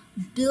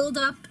build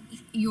up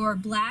your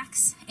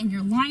blacks and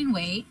your line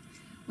weight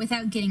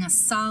without getting a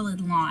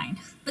solid line.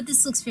 But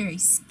this looks very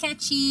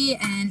sketchy,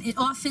 and it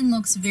often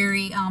looks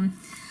very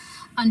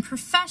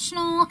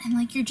unprofessional, and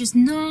like you're just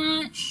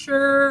not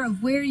sure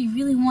of where you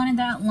really wanted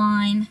that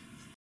line.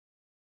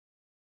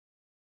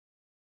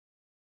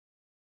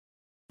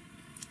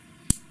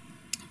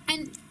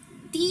 And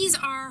these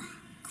are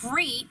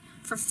great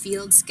for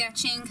field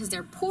sketching because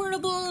they're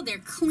portable, they're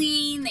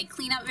clean, they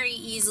clean up very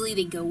easily,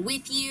 they go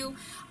with you.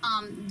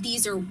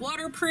 These are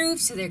waterproof,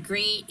 so they're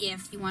great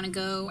if you want to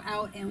go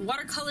out and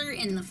watercolor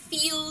in the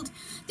field.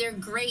 They're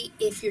great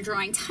if you're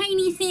drawing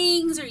tiny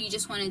things or you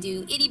just want to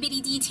do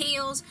itty-bitty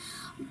details.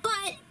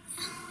 But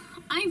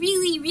I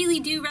really, really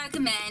do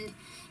recommend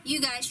you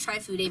guys try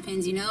fude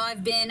pens. You know,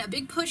 I've been a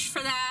big push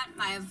for that.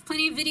 I have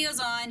plenty of videos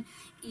on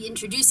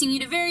introducing you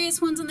to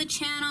various ones on the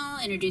channel,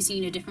 introducing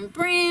you to different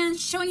brands,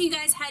 showing you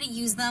guys how to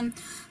use them.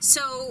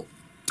 So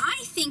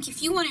I think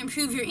if you want to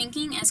improve your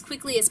inking as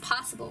quickly as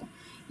possible,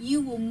 you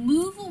will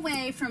move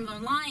away from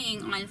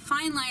relying on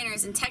fine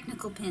liners and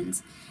technical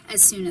pens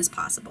as soon as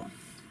possible.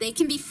 They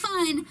can be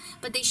fun,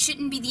 but they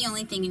shouldn't be the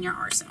only thing in your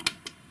arsenal.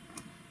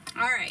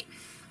 Alright,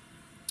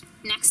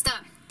 next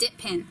up, dip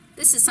pen.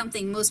 This is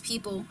something most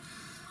people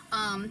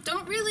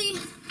don't really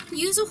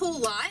use a whole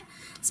lot,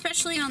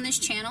 especially on this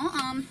channel.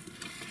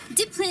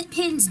 Dip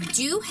pens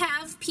do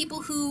have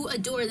people who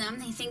adore them.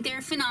 They think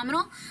they're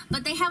phenomenal,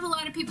 but they have a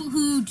lot of people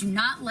who do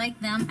not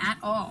like them at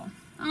all.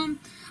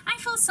 I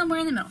fall somewhere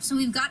in the middle. So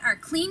we've got our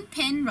clean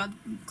pen,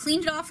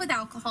 cleaned it off with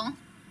alcohol.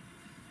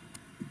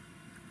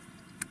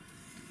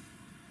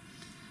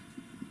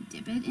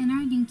 Dip it in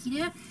our dinky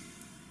dip.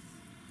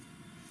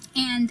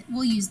 And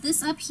we'll use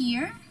this up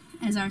here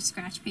as our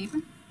scratch paper.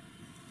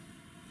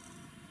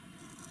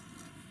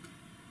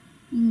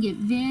 You can get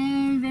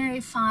very, very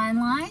fine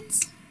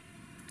lines.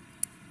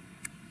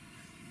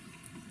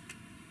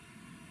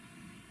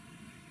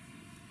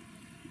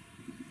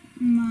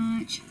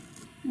 Much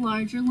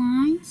larger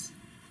lines.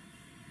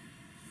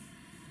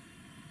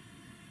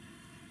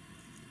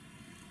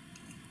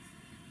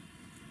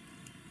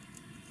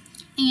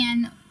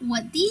 And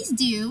what these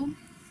do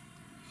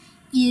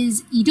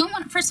is you don't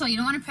want, first of all, you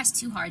don't want to press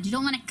too hard. You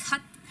don't want to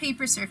cut the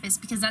paper surface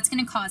because that's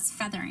going to cause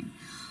feathering.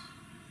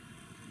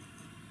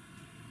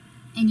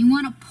 And you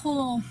want to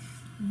pull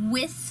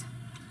with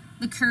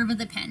the curve of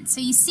the pen.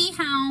 So you see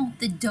how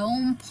the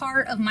dome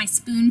part of my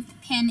spoon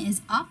pen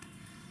is up?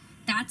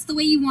 That's the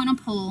way you want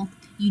to pull.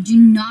 You do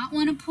not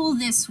want to pull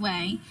this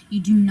way. You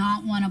do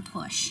not want to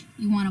push.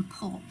 You want to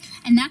pull.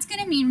 And that's going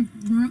to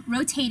mean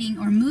rotating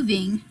or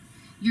moving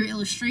your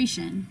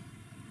illustration.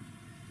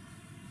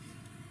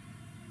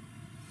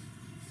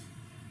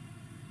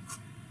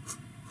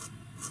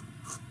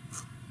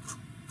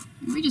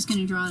 We're just going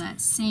to draw that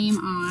same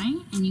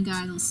eye, and you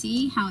guys will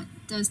see how it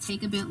does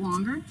take a bit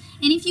longer.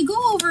 And if you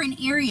go over an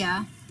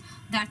area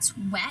that's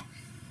wet,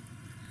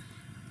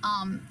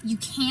 You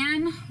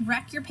can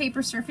wreck your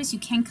paper surface. You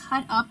can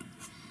cut up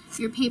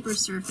your paper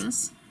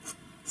surface.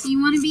 So you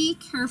want to be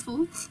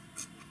careful.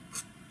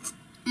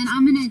 And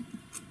I'm going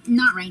to,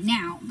 not right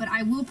now, but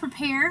I will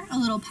prepare a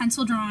little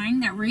pencil drawing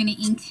that we're going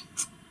to ink.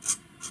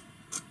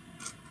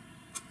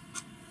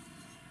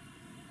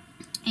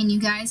 And you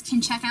guys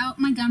can check out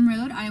my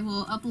Gumroad. I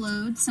will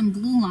upload some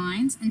blue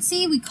lines. And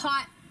see, we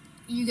caught,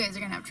 you guys are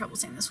going to have trouble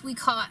saying this, we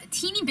caught a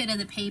teeny bit of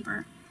the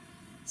paper.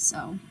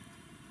 So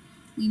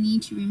we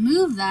need to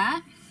remove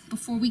that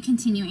before we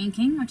continue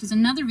inking, which is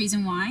another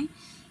reason why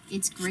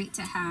it's great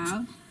to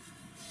have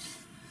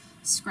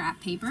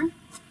scrap paper.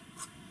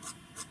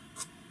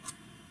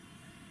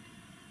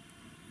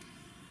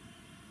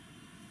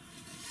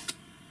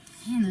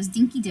 Man, those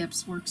dinky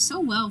dips work so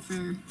well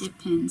for dip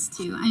pins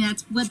too. I mean,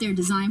 that's what they're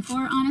designed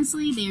for,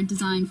 honestly. They are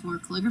designed for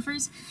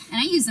calligraphers. And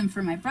I use them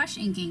for my brush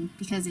inking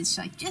because it's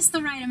like just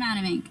the right amount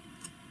of ink.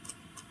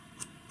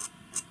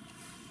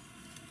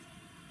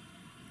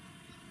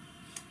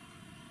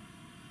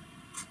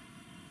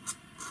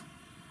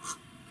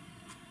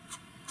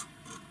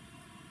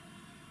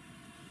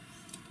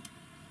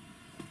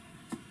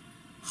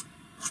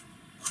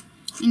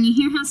 And you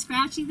hear how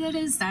scratchy that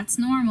is? That's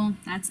normal.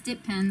 That's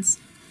dip pens.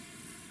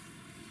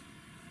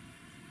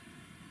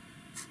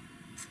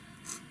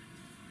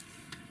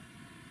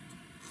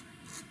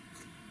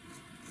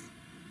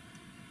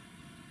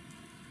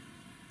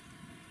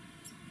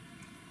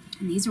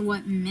 And these are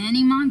what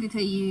many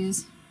mangaka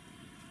use.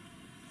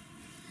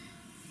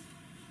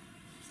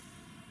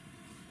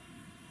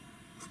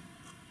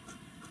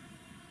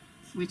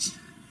 Which,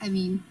 I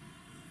mean,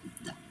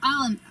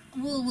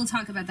 we'll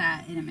talk about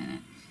that in a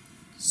minute.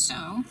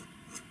 So,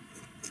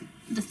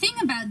 the thing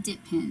about dip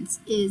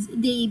pens is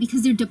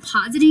because they're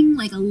depositing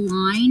like a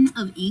line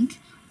of ink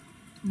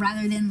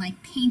rather than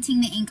like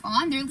painting the ink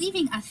on, they're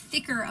leaving a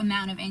thicker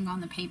amount of ink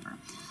on the paper.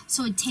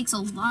 So it takes a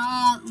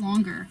lot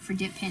longer for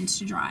dip pens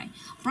to dry.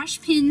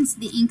 Brush pins,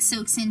 the ink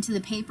soaks into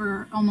the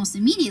paper almost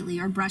immediately,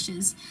 or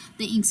brushes,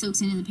 the ink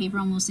soaks into the paper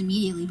almost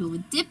immediately, but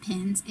with dip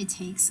pens, it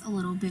takes a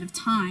little bit of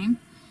time.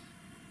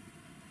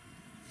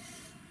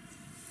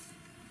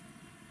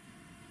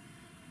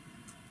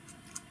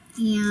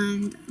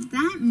 And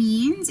that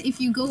means if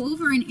you go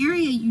over an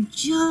area you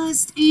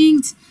just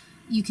inked,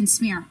 you can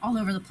smear all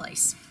over the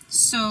place.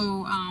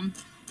 So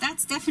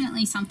that's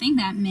definitely something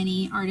that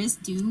many artists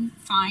do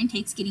find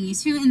takes getting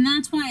used to, and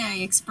that's why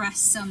I express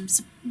some,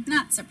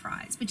 not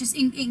surprise, but just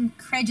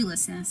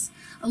incredulousness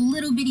a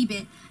little bitty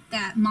bit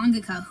that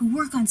mangaka who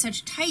work on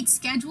such tight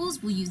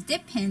schedules will use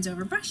dip pens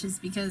over brushes,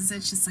 because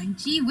it's just like,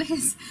 gee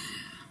whiz.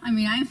 I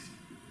mean, I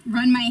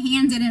run my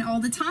hand in it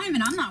all the time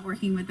and I'm not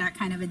working with that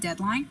kind of a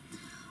deadline.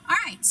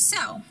 Alright,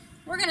 so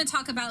we're going to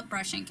talk about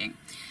brush inking.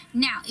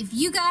 Now, if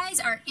you guys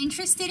are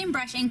interested in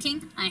brush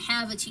inking, I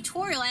have a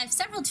tutorial. I have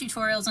several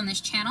tutorials on this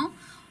channel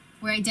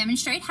where I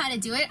demonstrate how to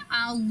do it.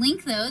 I'll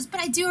link those, but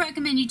I do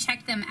recommend you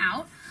check them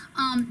out.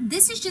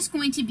 This is just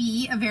going to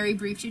be a very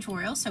brief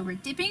tutorial. So we're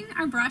dipping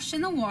our brush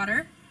in the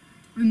water,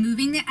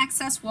 removing the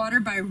excess water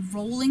by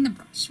rolling the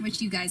brush,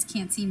 which you guys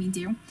can't see me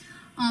do.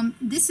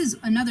 This is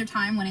another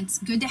time when it's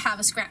good to have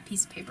a scrap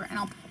piece of paper, and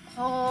I'll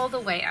pull all the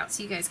way out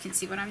so you guys can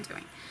see what I'm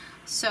doing.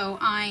 So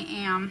I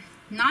am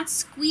not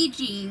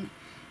squeegeeing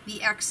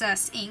the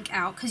excess ink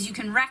out, because you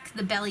can wreck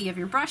the belly of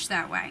your brush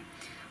that way.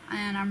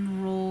 And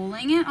I'm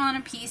rolling it on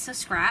a piece of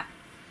scrap.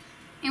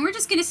 And we're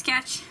just going to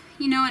sketch,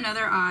 you know,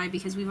 another eye,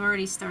 because we've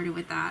already started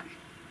with that.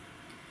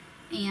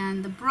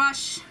 And the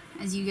brush,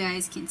 as you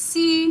guys can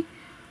see,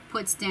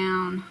 puts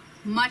down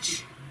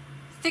much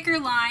thicker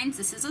lines.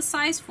 This is a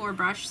size 4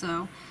 brush,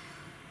 so.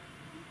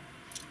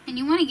 And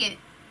you want to get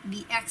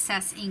the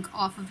excess ink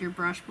off of your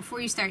brush before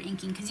you start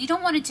inking, because you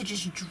don't want it to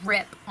just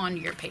drip onto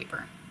your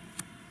paper.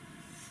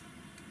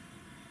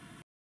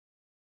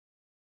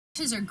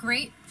 Brushes are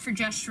great for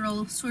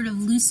gestural, sort of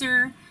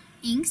looser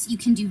inks. You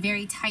can do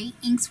very tight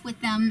inks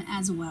with them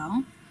as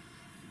well.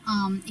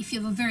 If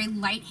you have a very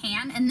light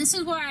hand, and this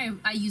is why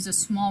I use a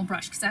small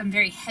brush, because I'm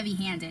very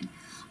heavy-handed.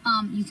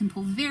 You can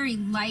pull very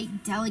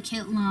light,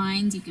 delicate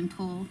lines. You can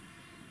pull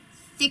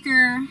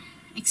thicker,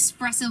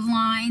 expressive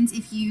lines.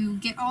 If you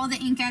get all the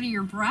ink out of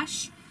your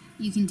brush,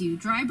 you can do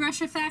dry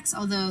brush effects,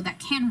 although that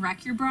can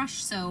wreck your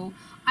brush, so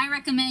I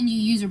recommend you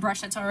use a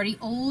brush that's already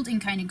old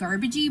and kind of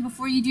garbagey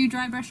before you do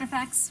dry brush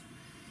effects.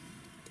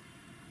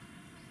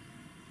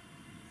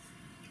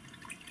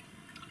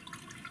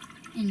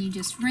 And you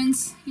just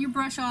rinse your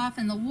brush off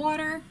in the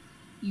water,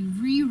 you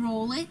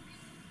re-roll it.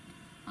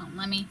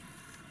 Let me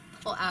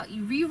pull out.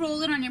 You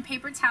re-roll it on your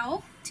paper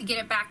towel to get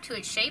it back to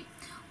its shape.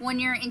 When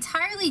you're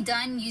entirely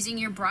done using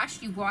your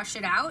brush, you wash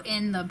it out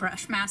in the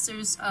Brush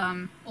Masters,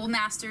 Old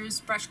Masters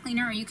brush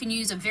cleaner, or you can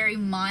use a very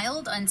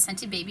mild,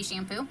 unscented baby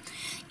shampoo.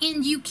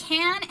 And you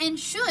can and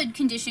should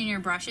condition your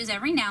brushes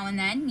every now and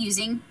then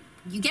using,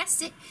 you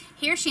guessed it,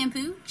 hair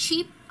shampoo,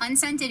 cheap,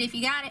 unscented if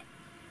you got it.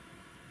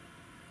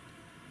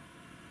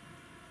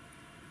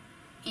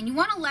 And you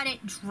want to let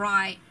it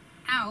dry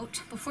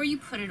out before you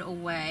put it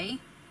away.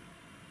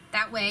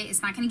 That way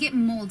it's not going to get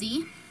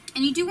moldy.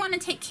 And you do want to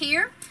take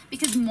care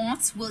because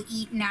moths will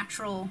eat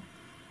natural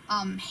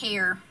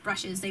hair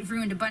brushes. They've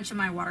ruined a bunch of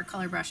my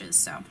watercolor brushes,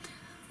 so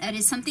that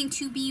is something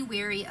to be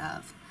wary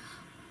of.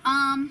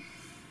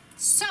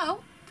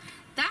 So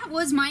that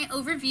was my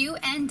overview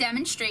and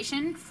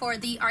demonstration for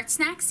the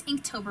ArtSnacks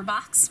Inktober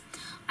box.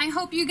 I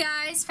hope you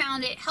guys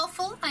found it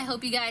helpful. I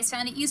hope you guys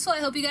found it useful. I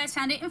hope you guys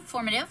found it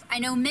informative. I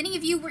know many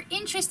of you were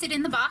interested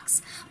in the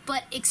box,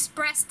 but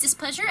expressed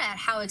displeasure at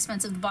how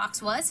expensive the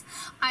box was.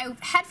 I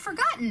had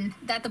forgotten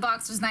that the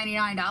box was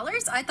 $99.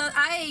 I thought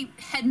I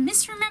had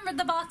misremembered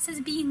the box as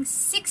being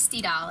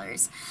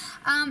 $60.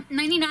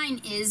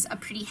 $99 is a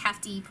pretty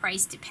hefty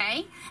price to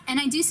pay, and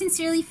I do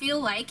sincerely feel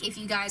like if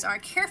you guys are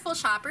careful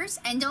shoppers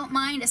and don't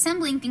mind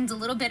assembling things a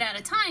little bit at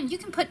a time, you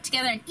can put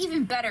together an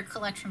even better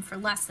collection for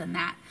less than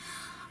that.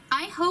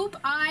 I hope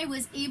I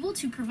was able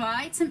to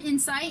provide some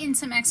insight and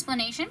some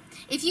explanation.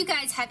 If you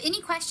guys have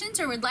any questions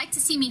or would like to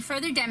see me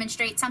further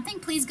demonstrate something,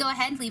 please go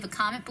ahead and leave a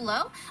comment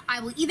below. I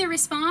will either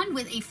respond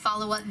with a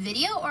follow-up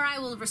video or I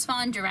will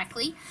respond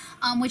directly,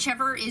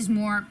 whichever is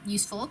more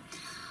useful.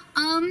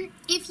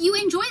 If you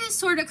enjoy this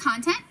sort of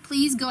content,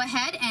 please go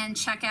ahead and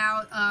check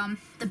out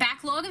the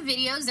backlog of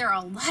videos. There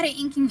are a lot of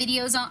inking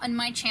videos on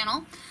my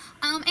channel.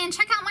 And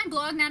check out my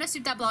blog,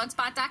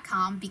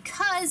 natosoup.blogspot.com,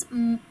 because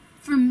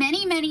for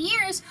many, many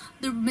years,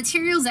 the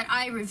materials that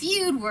I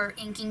reviewed were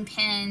inking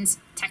pens,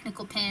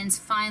 technical pens,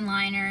 fine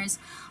liners.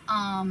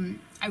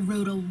 I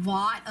wrote a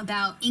lot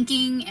about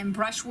inking and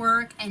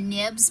brushwork and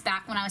nibs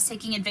back when I was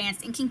taking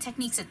advanced inking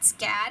techniques at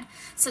SCAD,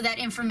 so that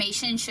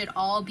information should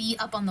all be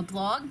up on the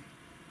blog.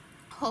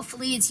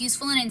 Hopefully it's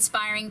useful and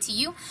inspiring to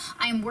you.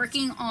 I'm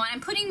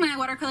putting my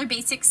Watercolor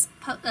Basics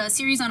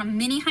series on a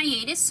mini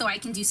hiatus so I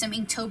can do some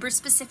Inktober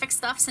specific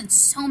stuff since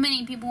so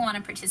many people want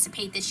to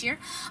participate this year.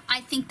 I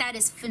think that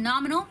is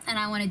phenomenal and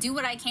I want to do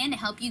what I can to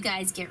help you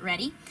guys get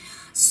ready.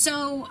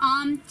 So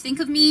think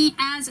of me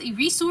as a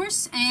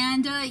resource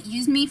and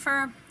use me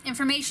for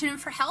information and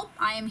for help.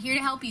 I am here to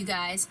help you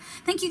guys.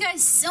 Thank you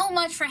guys so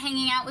much for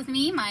hanging out with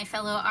me, my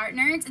fellow art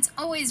nerds. It's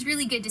always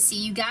really good to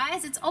see you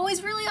guys. It's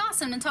always really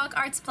awesome to talk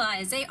art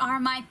supplies. They are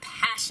my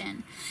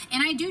passion.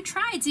 And I do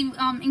try to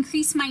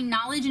increase my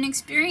knowledge and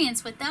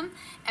experience with them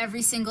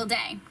every single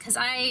day because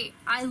I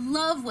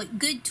love what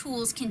good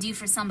tools can do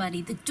for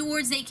somebody, the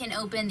doors they can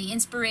open, the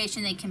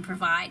inspiration they can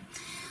provide.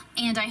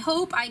 And I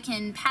hope I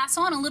can pass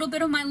on a little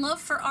bit of my love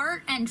for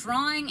art and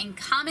drawing and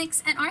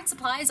comics and art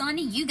supplies on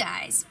to you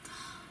guys.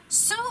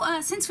 So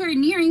since we're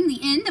nearing the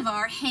end of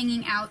our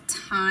hanging out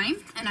time,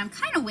 and I'm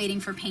kind of waiting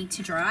for paint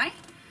to dry,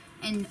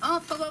 and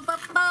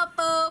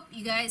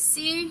you guys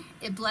see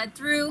it bled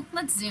through.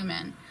 Let's zoom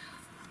in.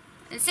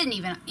 This isn't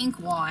even ink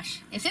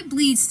wash. If it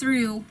bleeds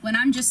through when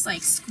I'm just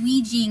like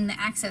squeegeeing the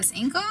excess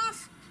ink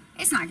off,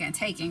 it's not going to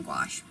take ink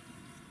wash.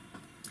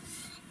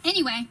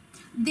 Anyway,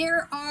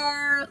 there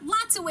are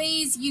lots of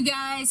ways you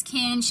guys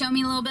can show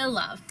me a little bit of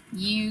love.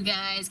 You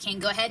guys can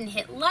go ahead and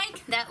hit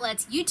like. That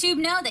lets YouTube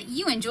know that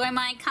you enjoy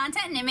my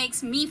content and it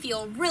makes me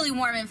feel really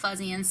warm and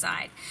fuzzy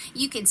inside.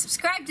 You can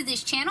subscribe to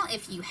this channel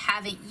if you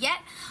haven't yet.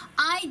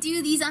 I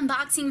do these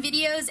unboxing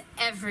videos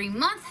every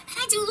month and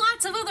I do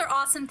lots of other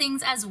awesome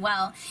things as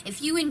well.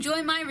 If you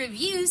enjoy my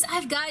reviews,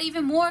 I've got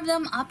even more of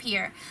them up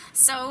here.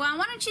 So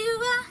why don't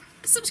you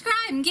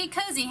subscribe and get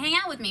cozy, hang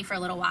out with me for a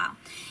little while.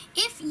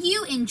 If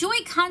you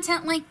enjoy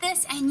content like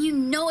this and you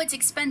know it's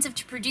expensive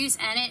to produce,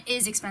 and it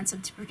is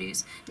expensive to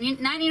produce,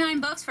 99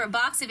 bucks for a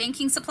box of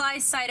inking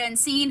supplies sight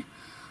unseen,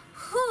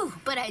 whew,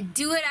 but I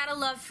do it out of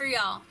love for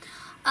y'all.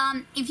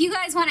 If you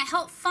guys want to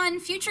help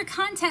fund future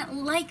content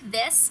like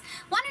this,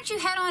 why don't you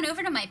head on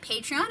over to my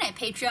Patreon at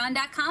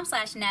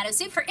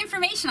patreon.com/natosoup for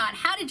information on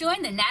how to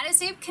join the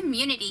natosoup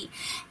community.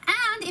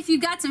 And if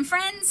you've got some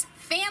friends,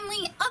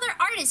 family, other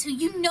artists who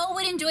you know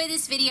would enjoy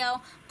this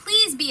video,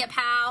 please be a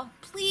pal.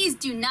 Please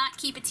do not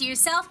keep it to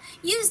yourself.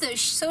 Use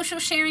those social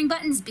sharing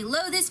buttons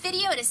below this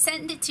video to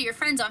send it to your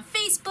friends on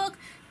Facebook,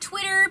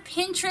 Twitter,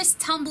 Pinterest,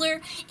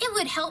 Tumblr. It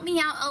would help me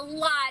out a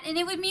lot and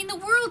it would mean the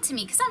world to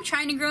me because I'm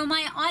trying to grow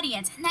my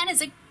audience and that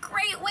is a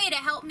great way to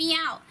help me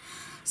out.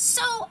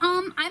 So,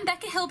 I'm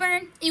Becca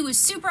Hilburn. It was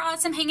super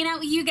awesome hanging out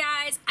with you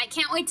guys. I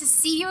can't wait to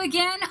see you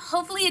again.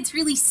 Hopefully it's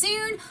really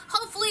soon.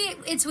 Hopefully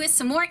it's with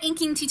some more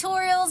inking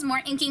tutorials,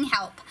 more inking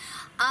help.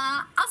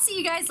 I'll see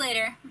you guys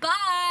later.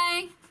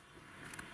 Bye!